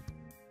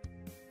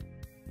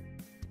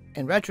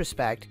 In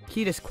retrospect,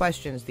 Kiedis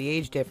questions the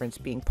age difference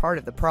being part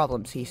of the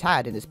problems he's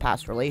had in his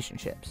past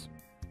relationships.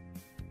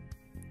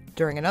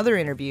 During another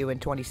interview in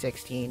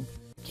 2016,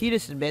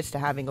 Kiedis admits to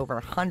having over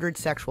 100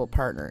 sexual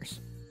partners.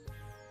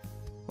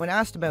 When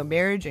asked about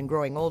marriage and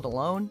growing old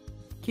alone,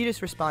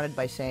 Kiedis responded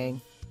by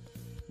saying,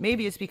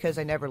 "Maybe it's because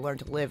I never learned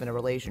to live in a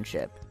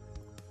relationship.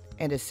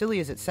 And as silly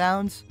as it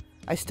sounds,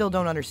 I still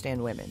don't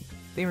understand women.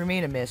 They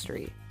remain a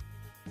mystery.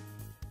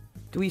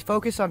 Do we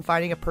focus on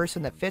finding a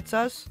person that fits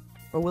us,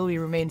 or will we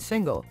remain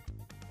single?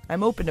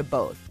 I'm open to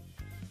both.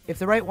 If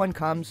the right one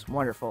comes,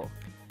 wonderful.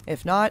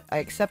 If not, I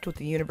accept what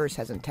the universe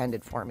has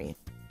intended for me."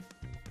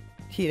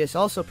 Kiedis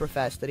also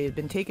professed that he had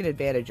been taken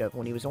advantage of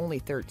when he was only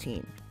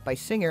 13 by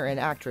singer and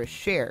actress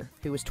Cher,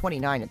 who was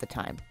 29 at the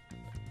time.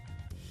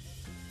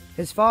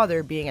 His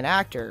father, being an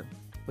actor,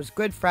 was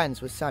good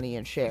friends with Sonny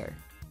and Cher,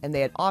 and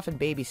they had often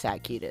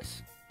babysat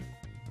Kiedis.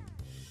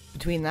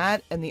 Between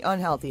that and the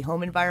unhealthy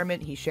home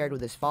environment he shared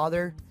with his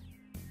father,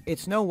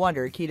 it's no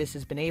wonder Kiedis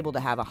has been able to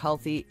have a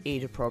healthy,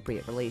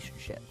 age-appropriate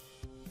relationship.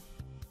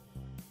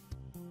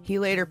 He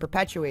later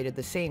perpetuated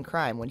the same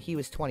crime when he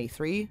was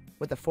 23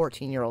 with a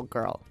 14-year-old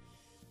girl.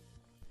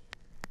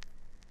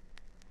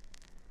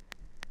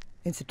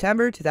 In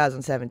September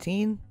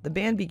 2017, the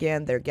band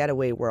began their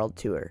Getaway World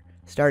Tour,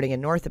 starting in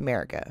North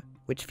America,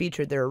 which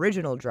featured their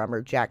original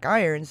drummer Jack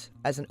Irons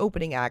as an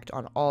opening act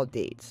on all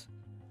dates.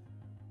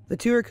 The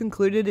tour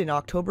concluded in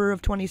October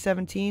of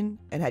 2017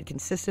 and had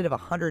consisted of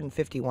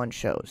 151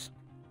 shows.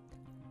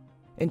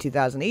 In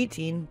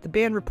 2018, the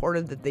band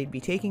reported that they'd be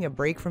taking a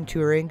break from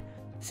touring,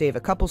 save a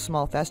couple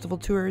small festival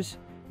tours,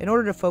 in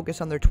order to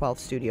focus on their 12th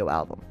studio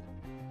album.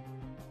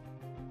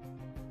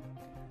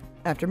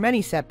 After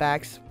many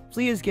setbacks,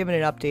 Flea has given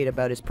an update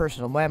about his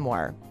personal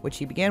memoir, which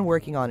he began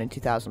working on in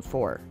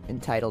 2004,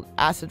 entitled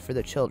Acid for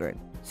the Children,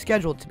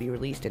 scheduled to be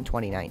released in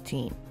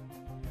 2019.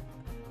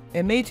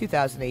 In May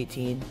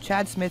 2018,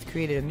 Chad Smith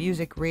created a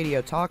music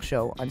radio talk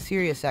show on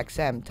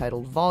SiriusXM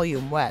titled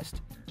Volume West,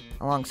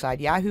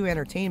 alongside Yahoo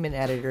Entertainment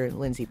editor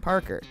Lindsay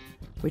Parker,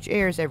 which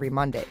airs every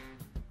Monday.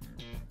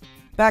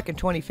 Back in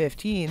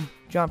 2015,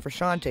 John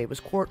Frusciante was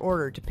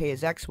court-ordered to pay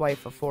his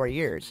ex-wife of 4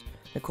 years,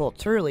 Nicole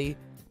Turley,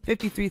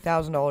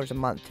 $53,000 a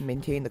month to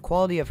maintain the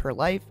quality of her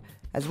life,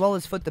 as well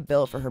as foot the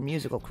bill for her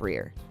musical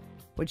career,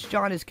 which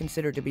John is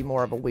considered to be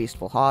more of a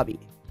wasteful hobby.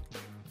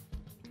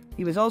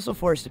 He was also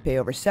forced to pay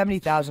over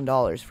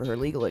 $70,000 for her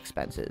legal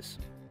expenses.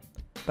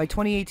 By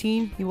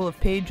 2018, he will have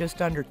paid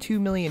just under $2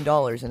 million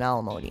in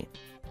alimony.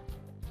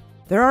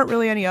 There aren't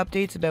really any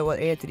updates about what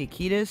Anthony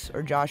Kiedis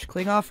or Josh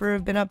Klingoffer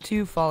have been up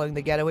to following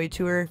the Getaway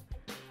Tour,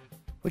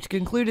 which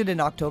concluded in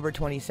October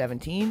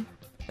 2017,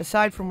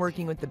 aside from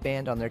working with the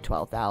band on their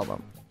 12th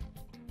album.